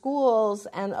to the schools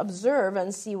and observe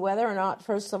and see whether or not,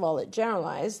 first of all, it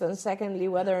generalized, and secondly,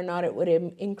 whether or not it would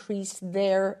increase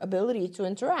their ability to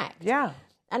interact. Yeah.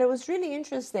 And it was really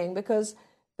interesting because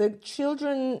the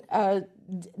children,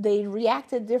 they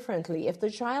reacted differently. If the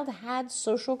child had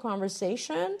social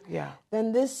conversation,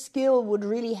 then this skill would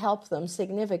really help them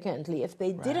significantly. If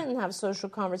they didn't have social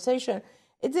conversation,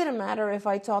 it didn't matter if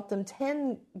I taught them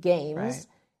 10 games,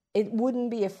 it wouldn't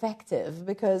be effective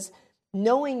because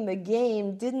knowing the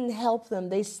game didn't help them.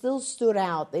 They still stood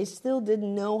out. They still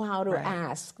didn't know how to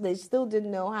ask. They still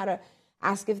didn't know how to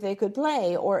ask if they could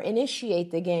play or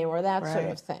initiate the game or that sort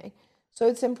of thing. So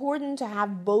it's important to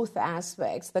have both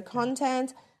aspects, the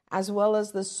content as well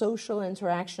as the social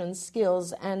interaction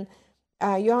skills. And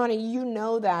Johanna, you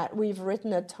know that we've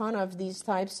written a ton of these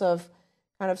types of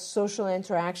kind of social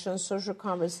interaction, social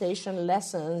conversation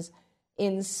lessons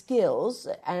in skills,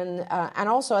 and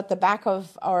also at the back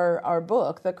of our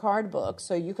book, the card book,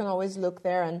 so you can always look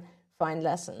there and find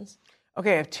lessons.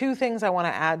 Okay, I have two things I want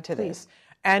to add to this.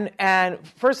 And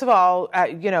first of all,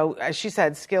 as she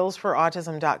said,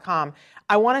 skillsforautism.com.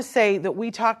 I want to say that we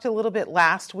talked a little bit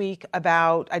last week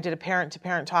about, I did a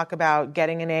parent-to-parent talk about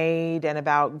getting an aid and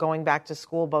about going back to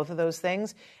school, both of those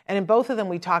things. And in both of them,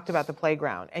 we talked about the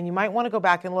playground. And you might want to go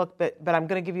back and look, but I'm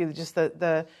going to give you just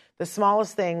the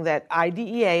smallest thing, that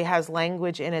IDEA has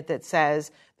language in it that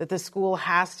says that the school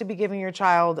has to be giving your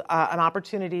child an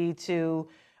opportunity to,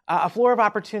 a floor of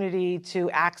opportunity to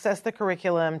access the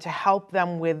curriculum to help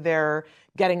them with their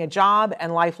getting a job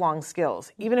and lifelong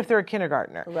skills, even if they're a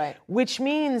kindergartner. Right. Which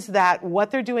means that what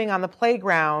they're doing on the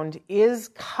playground is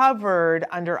covered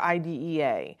under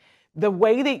IDEA. The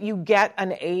way that you get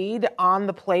an aid on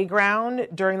the playground,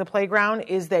 during the playground,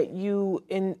 is that you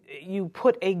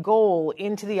put a goal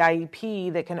into the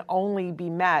IEP that can only be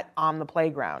met on the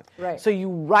playground. Right. So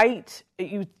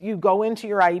you go into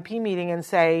your IEP meeting and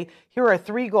say, here are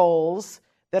 3 goals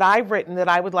that I've written that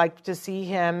I would like to see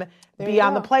him be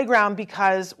on the playground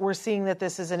because we're seeing that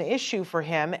this is an issue for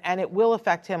him and it will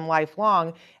affect him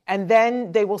lifelong. And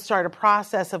then they will start a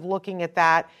process of looking at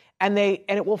that, and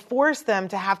it will force them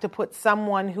to have to put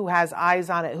someone who has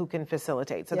eyes on it who can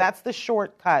facilitate. So that's the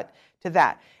shortcut to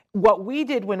that. What we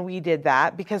did when we did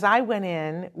that, because I went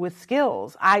in with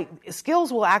skills.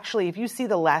 Skills will actually, if you see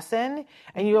the lesson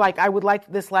and you're like, I would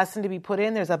like this lesson to be put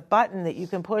in, there's a button that you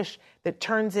can push that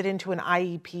turns it into an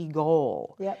IEP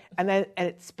goal. Yep. And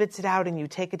it spits it out and you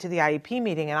take it to the IEP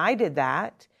meeting. And I did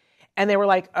that. And they were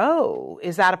like, oh,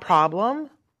 is that a problem?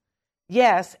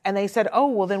 Yes. And they said, oh,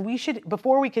 well, then we should,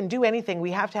 before we can do anything,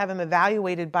 we have to have him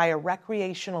evaluated by a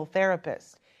recreational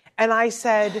therapist. And I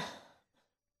said,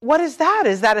 what is that?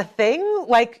 Is that a thing?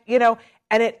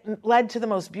 And it led to the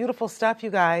most beautiful stuff,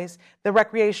 you guys. The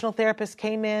recreational therapist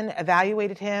came in,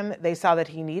 evaluated him. They saw that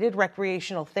he needed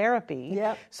recreational therapy.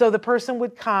 Yep. So the person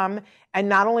would come and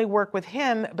not only work with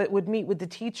him, but would meet with the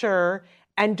teacher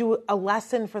and do a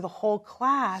lesson for the whole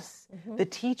class. Mm-hmm. The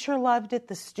teacher loved it.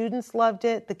 The students loved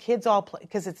it. The kids all play,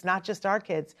 because it's not just our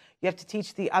kids. You have to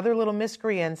teach the other little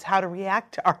miscreants how to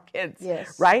react to our kids.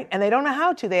 Yes. Right? And they don't know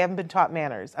how to. They haven't been taught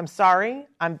manners. I'm sorry.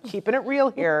 I'm keeping it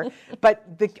real here. But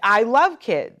I love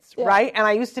kids, right? And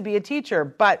I used to be a teacher,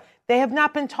 but they have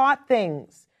not been taught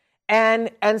things.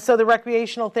 And so the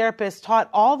recreational therapist taught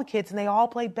all the kids, and they all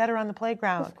played better on the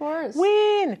playground. Of course.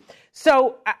 Win!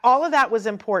 So all of that was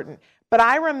important. But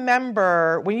I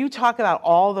remember when you talk about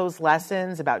all those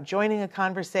lessons about joining a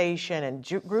conversation and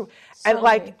group, and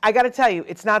I got to tell you,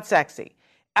 it's not sexy.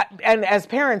 And as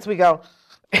parents, we go,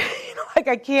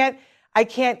 I I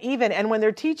can't even. And when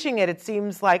they're teaching it, it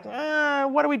seems like,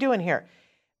 what are we doing here?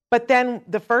 But then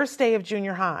the first day of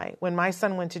junior high, when my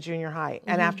son went to junior high,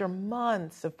 and after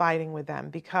months of fighting with them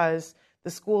because the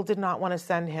school did not want to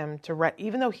send him to,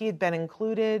 even though he had been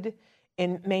included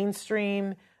in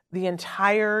mainstream the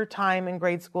entire time in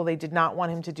grade school, they did not want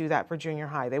him to do that for junior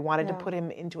high. They wanted to put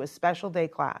him into a special day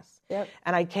class. Yep.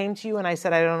 And I came to you and I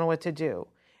said, I don't know what to do.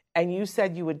 And you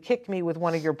said you would kick me with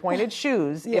one of your pointed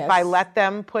shoes if I let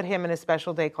them put him in a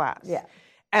special day class. Yeah.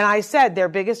 And I said their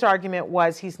biggest argument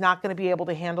was he's not going to be able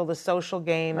to handle the social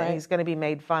game and he's going to be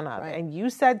made fun of. Right. And you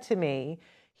said to me,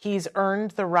 he's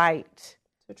earned the right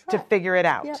to figure it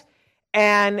out. Yeah.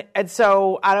 And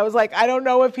so I was like, I don't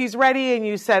know if he's ready. And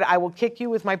you said, I will kick you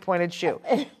with my pointed shoe.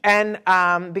 And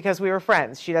because we were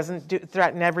friends, she doesn't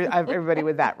threaten everybody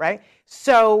with that, right?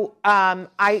 So my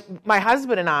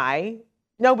husband and I,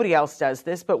 nobody else does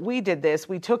this, but we did this.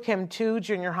 We took him to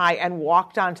junior high and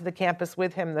walked onto the campus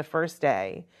with him the first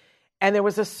day. And there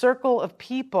was a circle of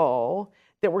people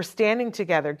that were standing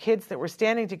together, kids that were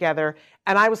standing together.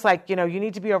 And I was like, you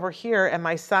need to be over here. And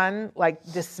my son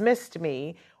dismissed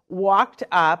me, walked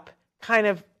up, kind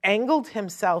of angled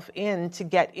himself in to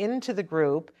get into the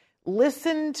group,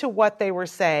 listened to what they were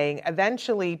saying,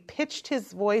 eventually pitched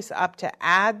his voice up to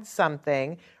add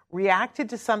something, reacted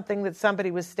to something that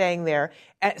somebody was saying there,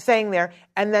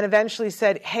 and then eventually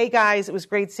said, hey guys, it was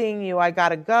great seeing you, I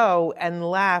gotta go, and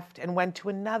left and went to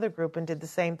another group and did the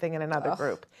same thing in another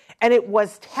group. And it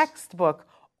was textbook,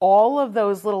 all of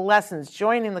those little lessons,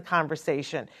 joining the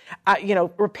conversation,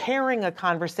 repairing a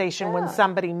conversation when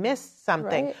somebody missed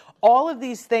something. Right. All of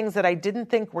these things that I didn't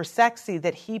think were sexy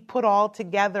that he put all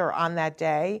together on that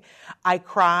day. I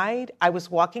cried. I was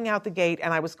walking out the gate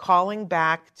and I was calling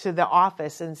back to the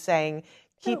office and saying,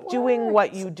 keep doing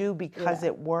what you do because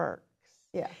it works.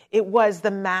 Yeah. It was the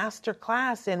master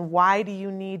class in why do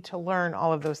you need to learn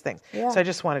all of those things. Yeah. So I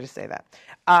just wanted to say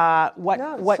that.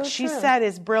 What she said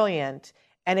is brilliant.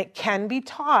 And it can be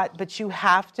taught, but you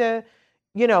have to,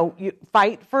 you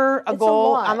fight for a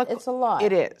goal. It's a lot.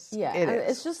 It is. Yeah. It is.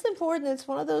 It's just important. It's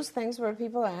one of those things where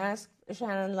people ask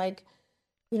Shannon,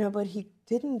 but he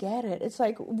didn't get it. It's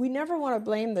like, we never want to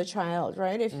blame the child,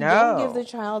 right? If you don't give the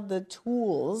child the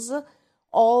tools,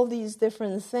 all these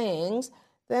different things,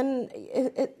 then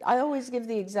I always give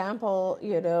the example,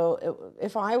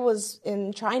 if I was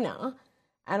in China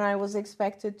and I was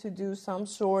expected to do some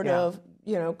sort of,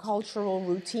 cultural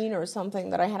routine or something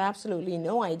that I had absolutely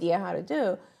no idea how to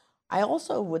do, I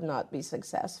also would not be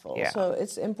successful. Yeah. So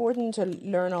it's important to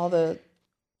learn all the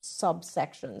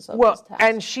subsections of this task.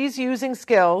 And she's using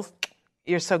skills.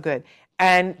 You're so good.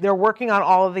 And they're working on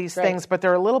all of these things, but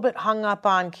they're a little bit hung up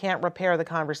on can't repair the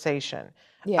conversation.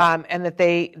 Yeah. And that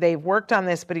they've worked on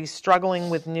this, but he's struggling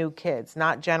with new kids,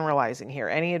 not generalizing here.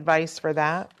 Any advice for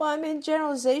that? Well,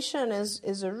 generalization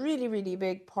is a really, really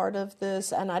big part of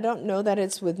this. And I don't know that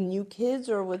it's with new kids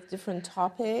or with different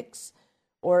topics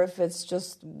or if it's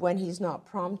just when he's not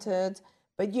prompted.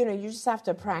 But, you just have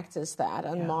to practice that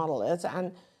and model it.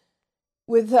 And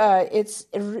with a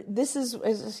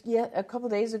couple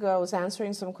of days ago, I was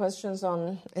answering some questions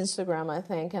on Instagram, I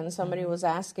think, and somebody was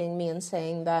asking me and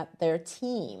saying that their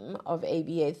team of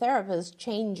ABA therapists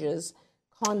changes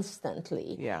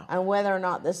constantly, and whether or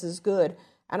not this is good.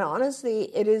 And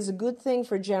honestly, it is a good thing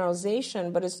for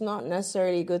generalization, but it's not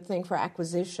necessarily a good thing for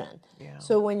acquisition. Yeah.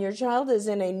 So when your child is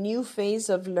in a new phase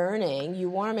of learning, you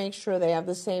want to make sure they have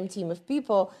the same team of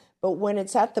people. But when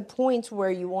it's at the point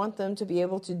where you want them to be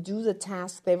able to do the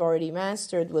task they've already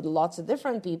mastered with lots of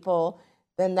different people,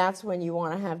 then that's when you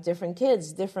want to have different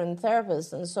kids, different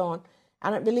therapists, and so on.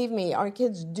 And believe me, our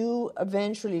kids do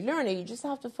eventually learn it. You just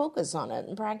have to focus on it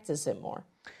and practice it more.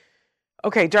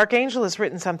 Okay, Dark Angel has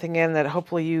written something in that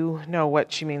hopefully you know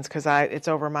what she means because it's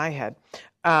over my head,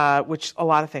 which a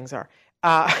lot of things are.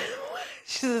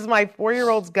 She says, my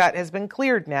 4-year-old's gut has been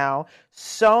cleared now,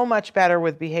 so much better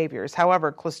with behaviors.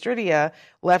 However, Clostridia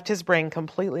left his brain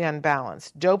completely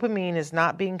unbalanced. Dopamine is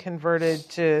not being converted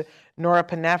to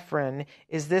norepinephrine.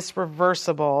 Is this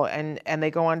reversible? And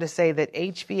they go on to say that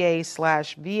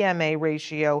HVA/VMA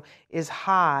ratio is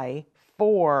high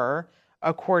 4,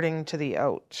 according to the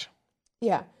OAT.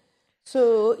 Yeah.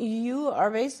 So you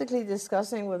are basically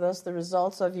discussing with us the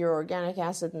results of your organic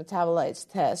acid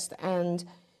metabolites test. And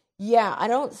yeah, I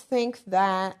don't think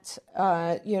that,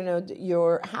 how your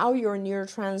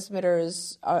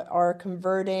neurotransmitters are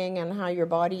converting and how your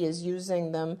body is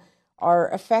using them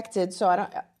are affected.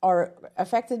 Are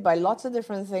affected by lots of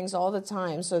different things all the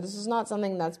time. So this is not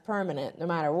something that's permanent, no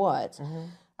matter what. Mm-hmm.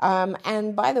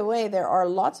 And by the way, there are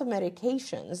lots of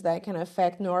medications that can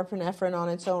affect norepinephrine on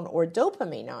its own or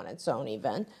dopamine on its own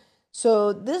even.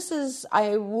 So this is,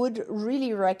 I would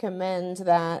really recommend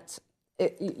that,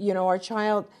 your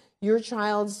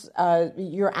child's,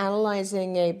 you're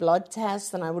analyzing a blood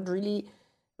test, and I would really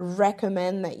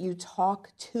recommend that you talk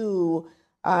to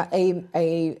a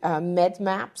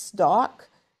MedMaps doc,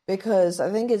 because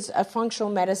I think it's a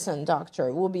functional medicine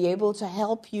doctor will be able to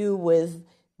help you with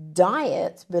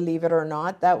diet, believe it or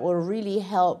not, that will really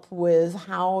help with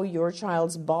how your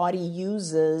child's body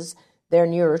uses their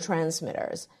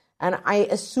neurotransmitters. And I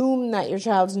assume that your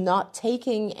child's not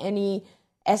taking any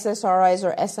SSRIs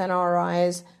or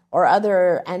SNRIs or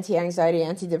other anti-anxiety,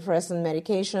 antidepressant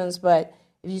medications, but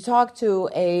if you talk to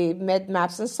a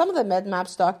MedMaps, and some of the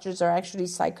MedMaps doctors are actually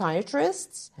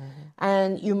psychiatrists,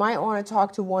 and you might want to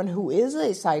talk to one who is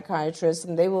a psychiatrist,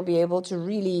 and they will be able to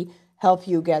really help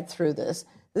you get through this.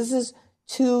 This is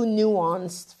too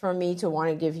nuanced for me to want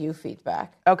to give you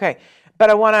feedback. Okay. But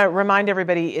I want to remind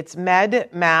everybody it's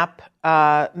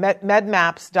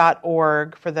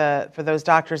medmaps.org for those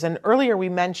doctors. And earlier we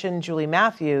mentioned Julie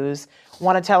Matthews. I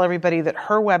want to tell everybody that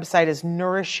her website is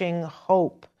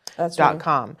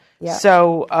nourishinghope.com. Right. Yeah.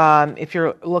 So if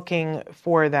you're looking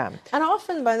for them. And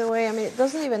often, by the way, I mean, it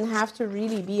doesn't even have to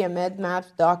really be a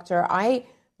MedMaps doctor. I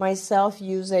myself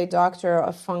use a doctor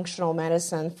of functional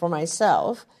medicine for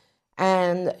myself.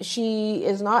 And she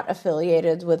is not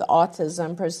affiliated with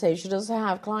autism per se. She doesn't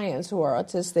have clients who are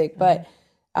autistic. But,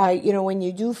 when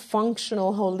you do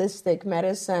functional holistic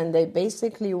medicine, they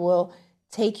basically will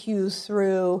take you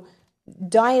through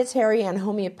dietary and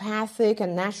homeopathic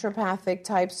and naturopathic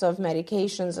types of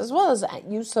medications, as well as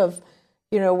use of,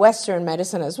 Western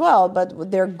medicine as well. But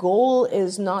their goal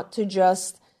is not to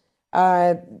just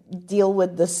deal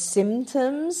with the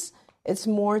symptoms. It's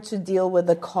more to deal with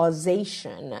the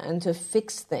causation and to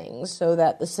fix things so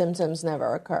that the symptoms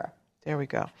never occur. There we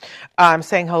go. I'm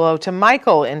saying hello to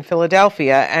Michael in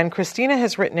Philadelphia, and Christina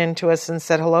has written into us and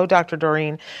said, hello, Dr.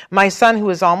 Doreen. My son, who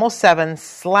is almost 7,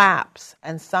 slaps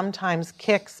and sometimes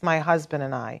kicks my husband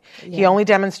and I. Yeah. He only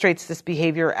demonstrates this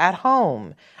behavior at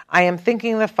home. I am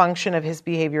thinking the function of his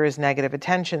behavior is negative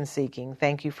attention seeking.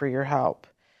 Thank you for your help.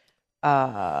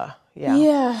 Yeah,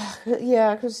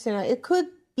 Christina. It could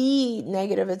be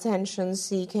negative attention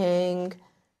seeking.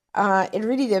 It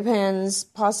really depends.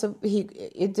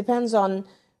 It depends on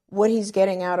what he's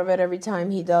getting out of it every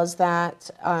time he does that.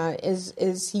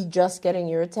 Is he just getting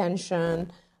your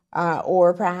attention,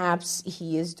 or perhaps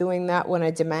he is doing that when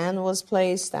a demand was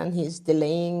placed and he's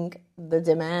delaying the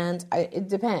demand? It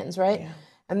depends, right? Yeah.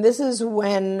 And this is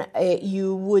when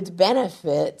you would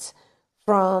benefit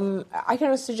from. I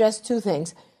can suggest 2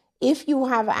 things. If you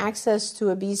have access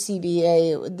to a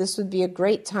BCBA, this would be a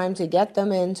great time to get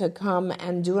them in to come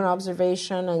and do an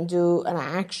observation and do an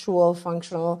actual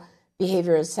functional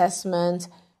behavior assessment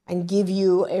and give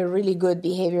you a really good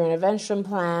behavior intervention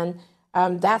plan.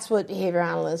 That's what behavior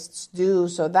analysts do,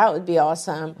 so that would be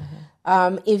awesome.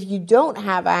 If you don't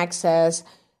have access,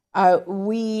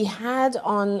 we had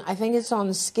on, I think it's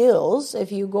on Skills,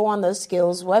 if you go on the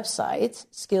Skills website,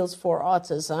 Skills for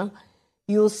Autism,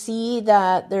 you'll see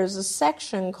that there's a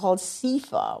section called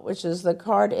CIFA, which is the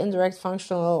Card Indirect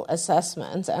Functional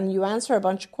Assessment, and you answer a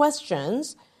bunch of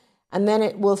questions, and then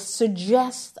it will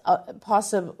suggest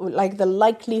like the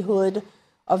likelihood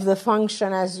of the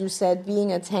function, as you said,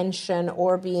 being attention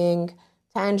or being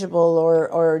tangible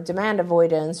or demand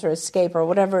avoidance or escape or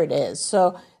whatever it is.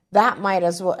 So that might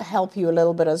as well help you a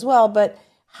little bit as well. But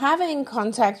having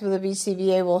contact with the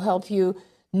BCBA will help you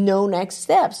know next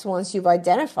steps. Once you've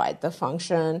identified the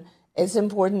function, it's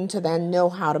important to then know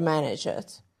how to manage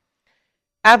it.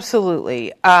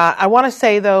 Absolutely. I want to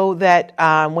say, though, that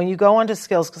when you go onto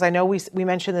Skills, because I know we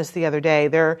mentioned this the other day,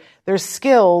 there's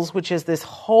Skills, which is this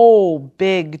whole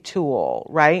big tool,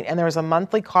 right? And there's a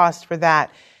monthly cost for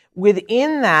that.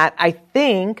 Within that, I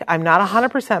think, I'm not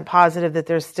 100% positive that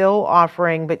they're still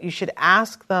offering, but you should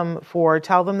ask them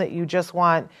tell them that you just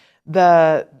want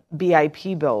the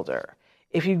BIP builder.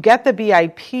 If you get the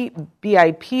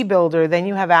BIP builder, then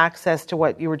you have access to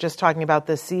what you were just talking about,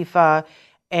 the CIFA,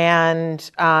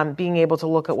 and being able to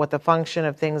look at what the function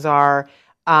of things are.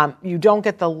 You don't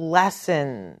get the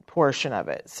lesson portion of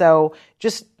it. So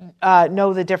just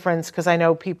know the difference, because I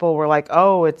know people were like,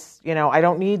 oh, it's, I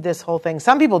don't need this whole thing.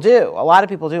 Some people do. A lot of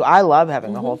people do. I love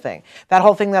having the whole thing. That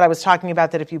whole thing that I was talking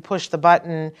about, that if you push the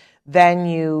button, then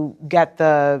you get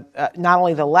the not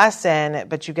only the lesson,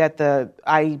 but you get the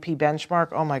IEP benchmark.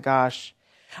 Oh, my gosh.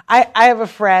 I have a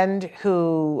friend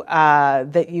who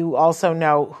that you also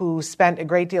know, who spent a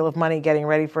great deal of money getting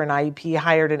ready for an IEP,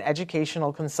 hired an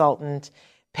educational consultant,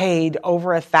 paid over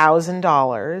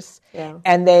 $1,000, Yeah.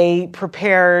 and they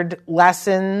prepared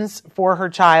lessons for her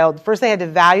child. First, they had to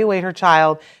evaluate her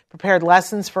child, prepared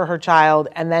lessons for her child,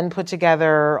 and then put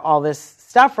together all this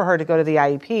stuff for her to go to the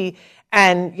IEP.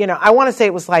 And, I want to say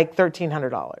it was like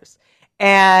 $1,300.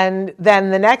 And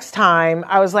then the next time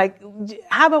I was like,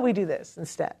 how about we do this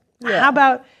instead? Yeah. How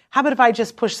about if I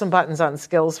just push some buttons on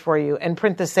Skills for you and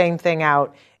print the same thing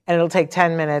out, and it'll take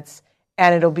 10 minutes,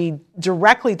 and it'll be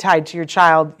directly tied to your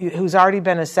child who's already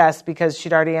been assessed because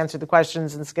she'd already answered the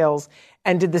questions in Skills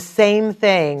and did the same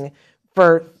thing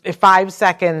for 5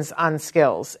 seconds on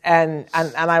Skills. And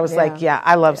I was like, yeah,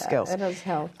 I love Skills. It does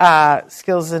help.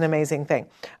 Skills is an amazing thing.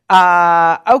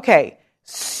 Okay.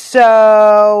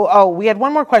 So, we had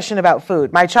one more question about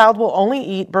food. My child will only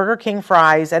eat Burger King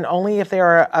fries and only if they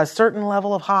are a certain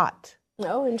level of hot.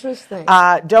 Oh, interesting.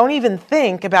 Don't even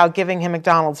think about giving him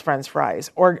McDonald's French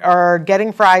fries or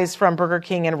getting fries from Burger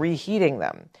King and reheating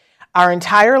them. Our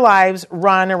entire lives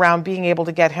run around being able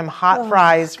to get him hot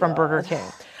fries from Burger King.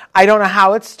 I don't know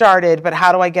how it started, but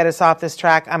how do I get us off this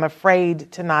track? I'm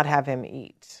afraid to not have him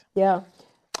eat. Yeah.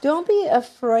 Don't be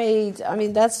afraid. I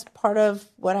mean, that's part of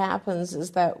what happens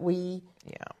is that we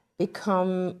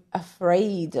become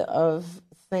afraid of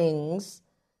things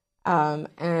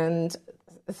and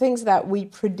things that we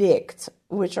predict,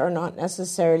 which are not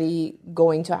necessarily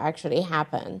going to actually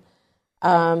happen.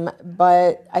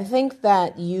 But I think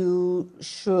that you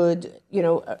should,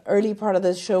 early part of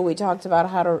this show, we talked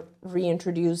about how to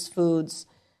reintroduce foods.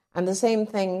 And the same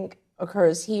thing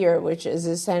occurs here, which is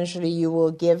essentially you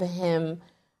will give him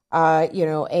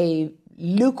a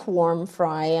lukewarm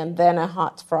fry and then a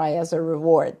hot fry as a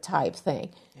reward type thing.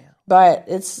 Yeah. But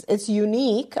it's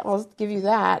unique, I'll give you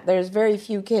that. There's very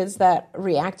few kids that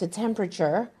react to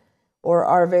temperature or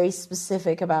are very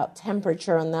specific about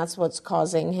temperature, and that's what's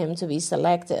causing him to be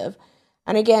selective.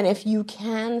 And again, if you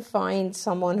can find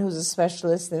someone who's a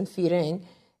specialist in feeding,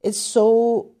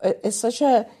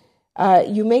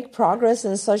 you make progress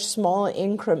in such small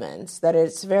increments that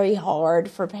it's very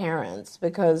hard for parents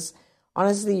because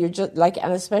honestly, you're just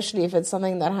and especially if it's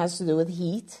something that has to do with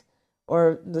heat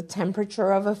or the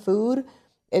temperature of a food,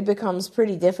 it becomes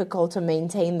pretty difficult to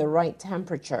maintain the right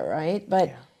temperature, right?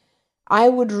 But I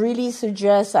would really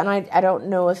suggest, and I don't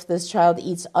know if this child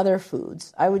eats other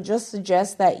foods, I would just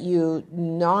suggest that you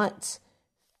not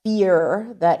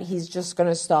fear that he's just going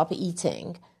to stop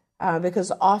eating.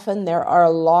 Because often there are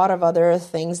a lot of other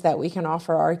things that we can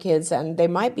offer our kids, and they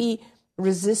might be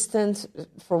resistant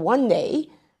for one day,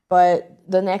 but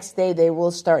the next day they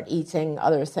will start eating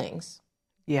other things.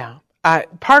 Yeah.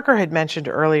 Parker had mentioned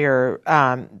earlier,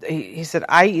 he said,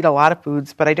 I eat a lot of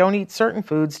foods, but I don't eat certain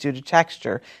foods due to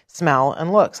texture, smell,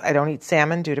 and looks. I don't eat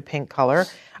salmon due to pink color.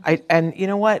 And you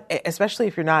know what? Especially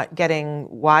if you're not getting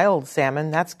wild salmon,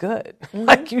 that's good. Mm-hmm.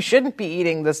 Like you shouldn't be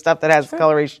eating the stuff that has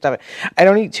coloration stuff. I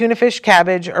don't eat tuna fish,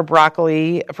 cabbage, or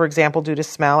broccoli, for example, due to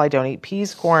smell. I don't eat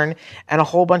peas, corn, and a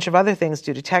whole bunch of other things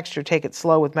due to texture. Take it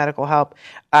slow with medical help,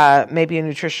 maybe a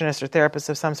nutritionist or therapist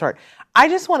of some sort. I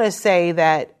just want to say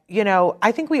that,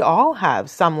 I think we all have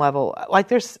some level,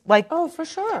 oh, for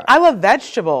sure. I love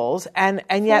vegetables, and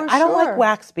yet I don't like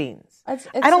wax beans. It's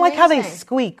I don't like how they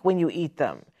squeak when you eat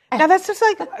them. Now that's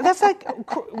like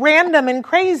random and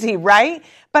crazy, right?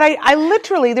 But I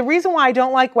literally, the reason why I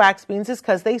don't like wax beans is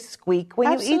because they squeak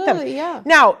when you eat them. Yeah.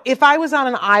 Now, if I was on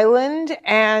an island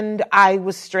and I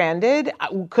was stranded,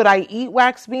 could I eat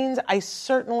wax beans? I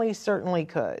certainly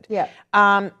could. Yeah.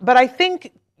 But I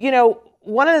think,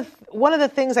 one of the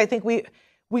things I think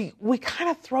we kind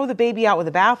of throw the baby out with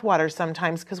the bathwater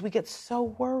sometimes because we get so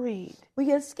worried. We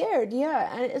get scared,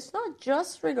 yeah. And it's not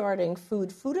just regarding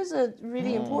food. Food is a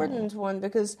really important one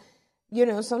because,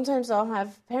 sometimes I'll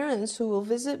have parents who will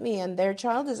visit me and their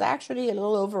child is actually a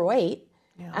little overweight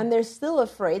and they're still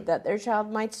afraid that their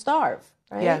child might starve,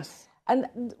 right? Yes.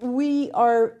 And we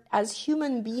are, as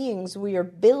human beings, we are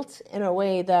built in a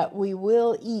way that we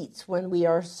will eat when we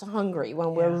are hungry,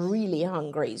 when we're really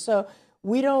hungry. So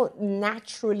we don't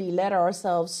naturally let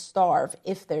ourselves starve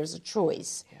if there's a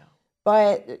choice. Yeah.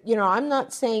 But, I'm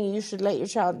not saying you should let your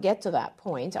child get to that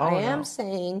point. I am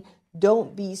saying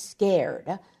don't be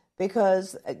scared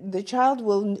because the child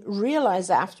will realize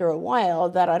after a while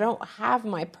that I don't have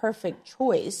my perfect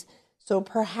choice. So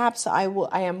perhaps I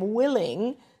am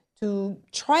willing to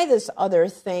try this other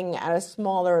thing at a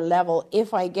smaller level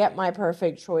if I get my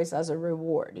perfect choice as a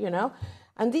reward,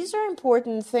 And these are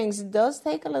important things. It does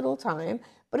take a little time,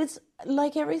 but it's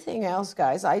like everything else,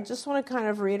 guys. I just want to kind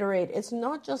of reiterate, it's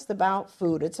not just about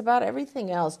food. It's about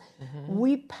everything else. Mm-hmm.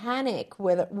 We panic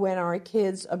when our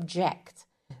kids object.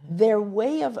 Mm-hmm. Their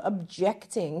way of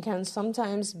objecting can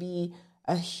sometimes be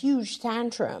a huge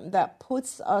tantrum that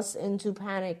puts us into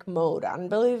panic mode. And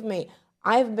believe me,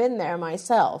 I've been there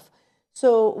myself.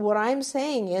 So what I'm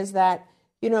saying is that,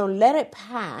 let it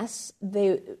pass.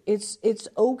 It's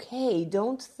okay.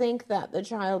 Don't think that the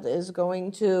child is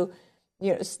going to,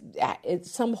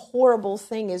 some horrible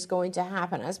thing is going to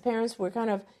happen. As parents, we're kind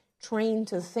of trained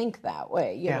to think that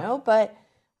way, you know, but,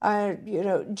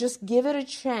 just give it a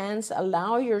chance,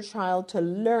 allow your child to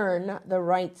learn the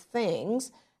right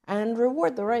things and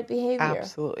reward the right behavior.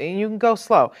 Absolutely. And you can go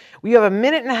slow. We have a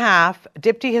minute and a half.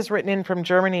 Dipti has written in from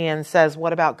Germany and says,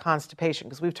 what about constipation?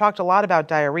 Because we've talked a lot about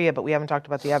diarrhea, but we haven't talked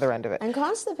about the other end of it. And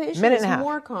constipation is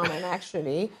more common,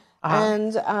 actually.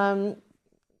 And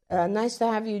nice to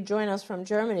have you join us from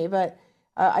Germany. But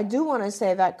I do want to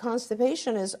say that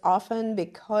constipation is often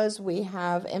because we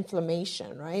have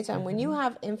inflammation, right? And when you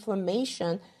have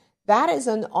inflammation, that is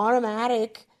an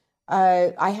automatic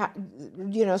sign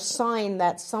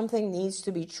that something needs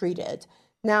to be treated.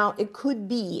 Now, it could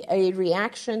be a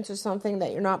reaction to something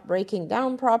that you're not breaking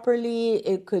down properly.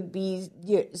 It could be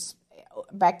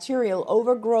bacterial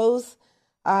overgrowth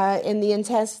in the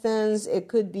intestines. It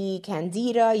could be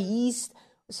candida, yeast.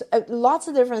 So, lots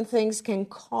of different things can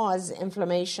cause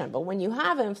inflammation. But when you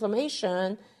have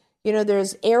inflammation,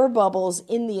 there's air bubbles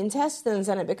in the intestines,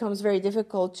 and it becomes very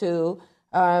difficult to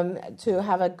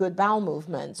have a good bowel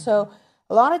movement. So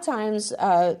a lot of times,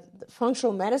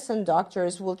 functional medicine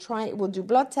doctors will do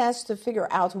blood tests to figure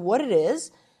out what it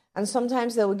is. And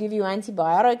sometimes they will give you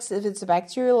antibiotics. If it's a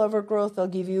bacterial overgrowth, they'll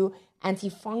give you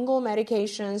antifungal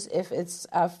medications if it's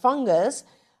fungus.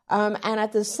 And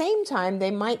at the same time,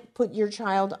 they might put your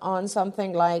child on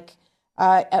something like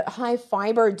a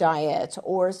high-fiber diet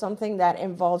or something that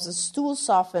involves a stool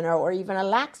softener or even a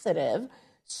laxative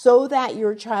so that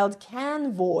your child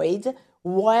can void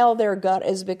while their gut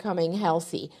is becoming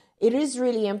healthy. It is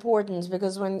really important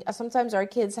because when sometimes our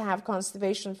kids have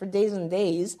constipation for days and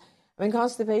days,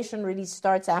 constipation really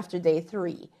starts after day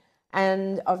 3.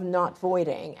 And of not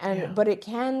voiding. But it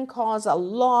can cause a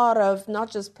lot of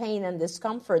not just pain and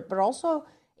discomfort, but also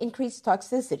increased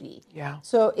toxicity.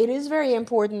 So it is very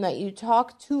important that you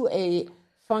talk to a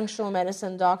functional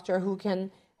medicine doctor who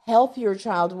can help your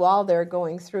child while they're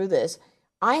going through this.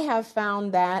 I have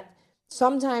found that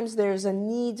sometimes there's a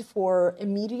need for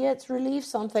immediate relief,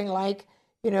 something like,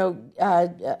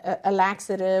 a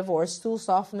laxative or a stool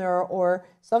softener or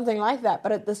something like that.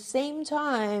 But at the same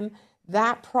time,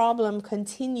 that problem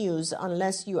continues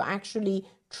unless you actually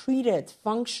treat it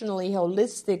functionally,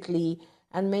 holistically,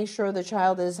 and make sure the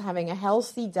child is having a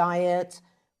healthy diet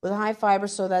with high fiber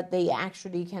so that they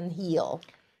actually can heal.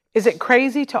 Is it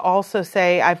crazy to also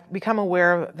say, I've become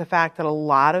aware of the fact that a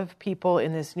lot of people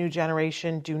in this new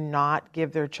generation do not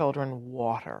give their children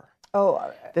water.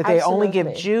 Oh, that they only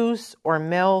give juice or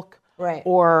milk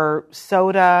or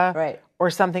soda or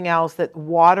something else, that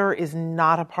water is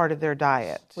not a part of their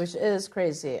diet. Which is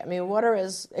crazy. Water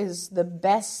is the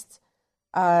best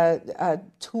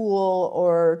tool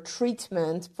or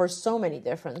treatment for so many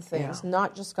different things,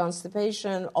 not just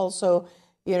constipation, also,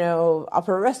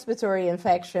 upper respiratory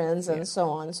infections and so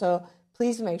on. So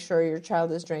please make sure your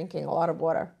child is drinking a lot of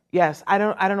water. Yes, I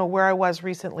don't know where I was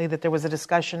recently that there was a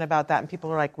discussion about that, and people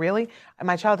were like, really?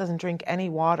 My child doesn't drink any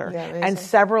water. And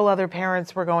several other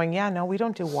parents were going, no, we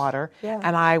don't do water.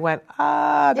 And I went,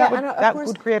 that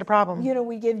would create a problem.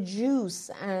 We give juice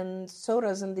and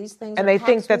sodas and these things. And they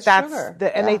think that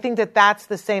they think that that's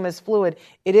the same as fluid.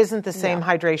 It isn't the same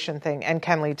hydration thing and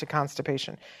can lead to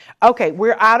constipation. Okay,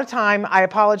 we're out of time. I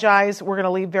apologize. We're going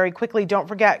to leave very quickly. Don't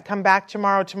forget, come back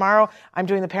tomorrow. Tomorrow, I'm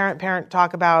doing the parent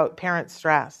talk about parent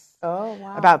stress. Oh,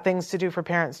 wow. About things to do for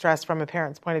parent stress from a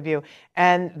parent's point of view.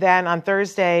 And then on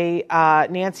Thursday,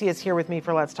 Nancy is here with me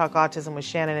for Let's Talk Autism with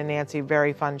Shannon and Nancy.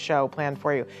 Very fun show planned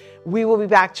for you. We will be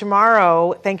back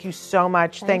tomorrow. Thank you so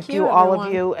much. Thank you all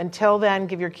of you. Until then,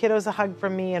 give your kiddos a hug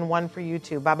from me and one for you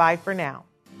too. Bye-bye for now.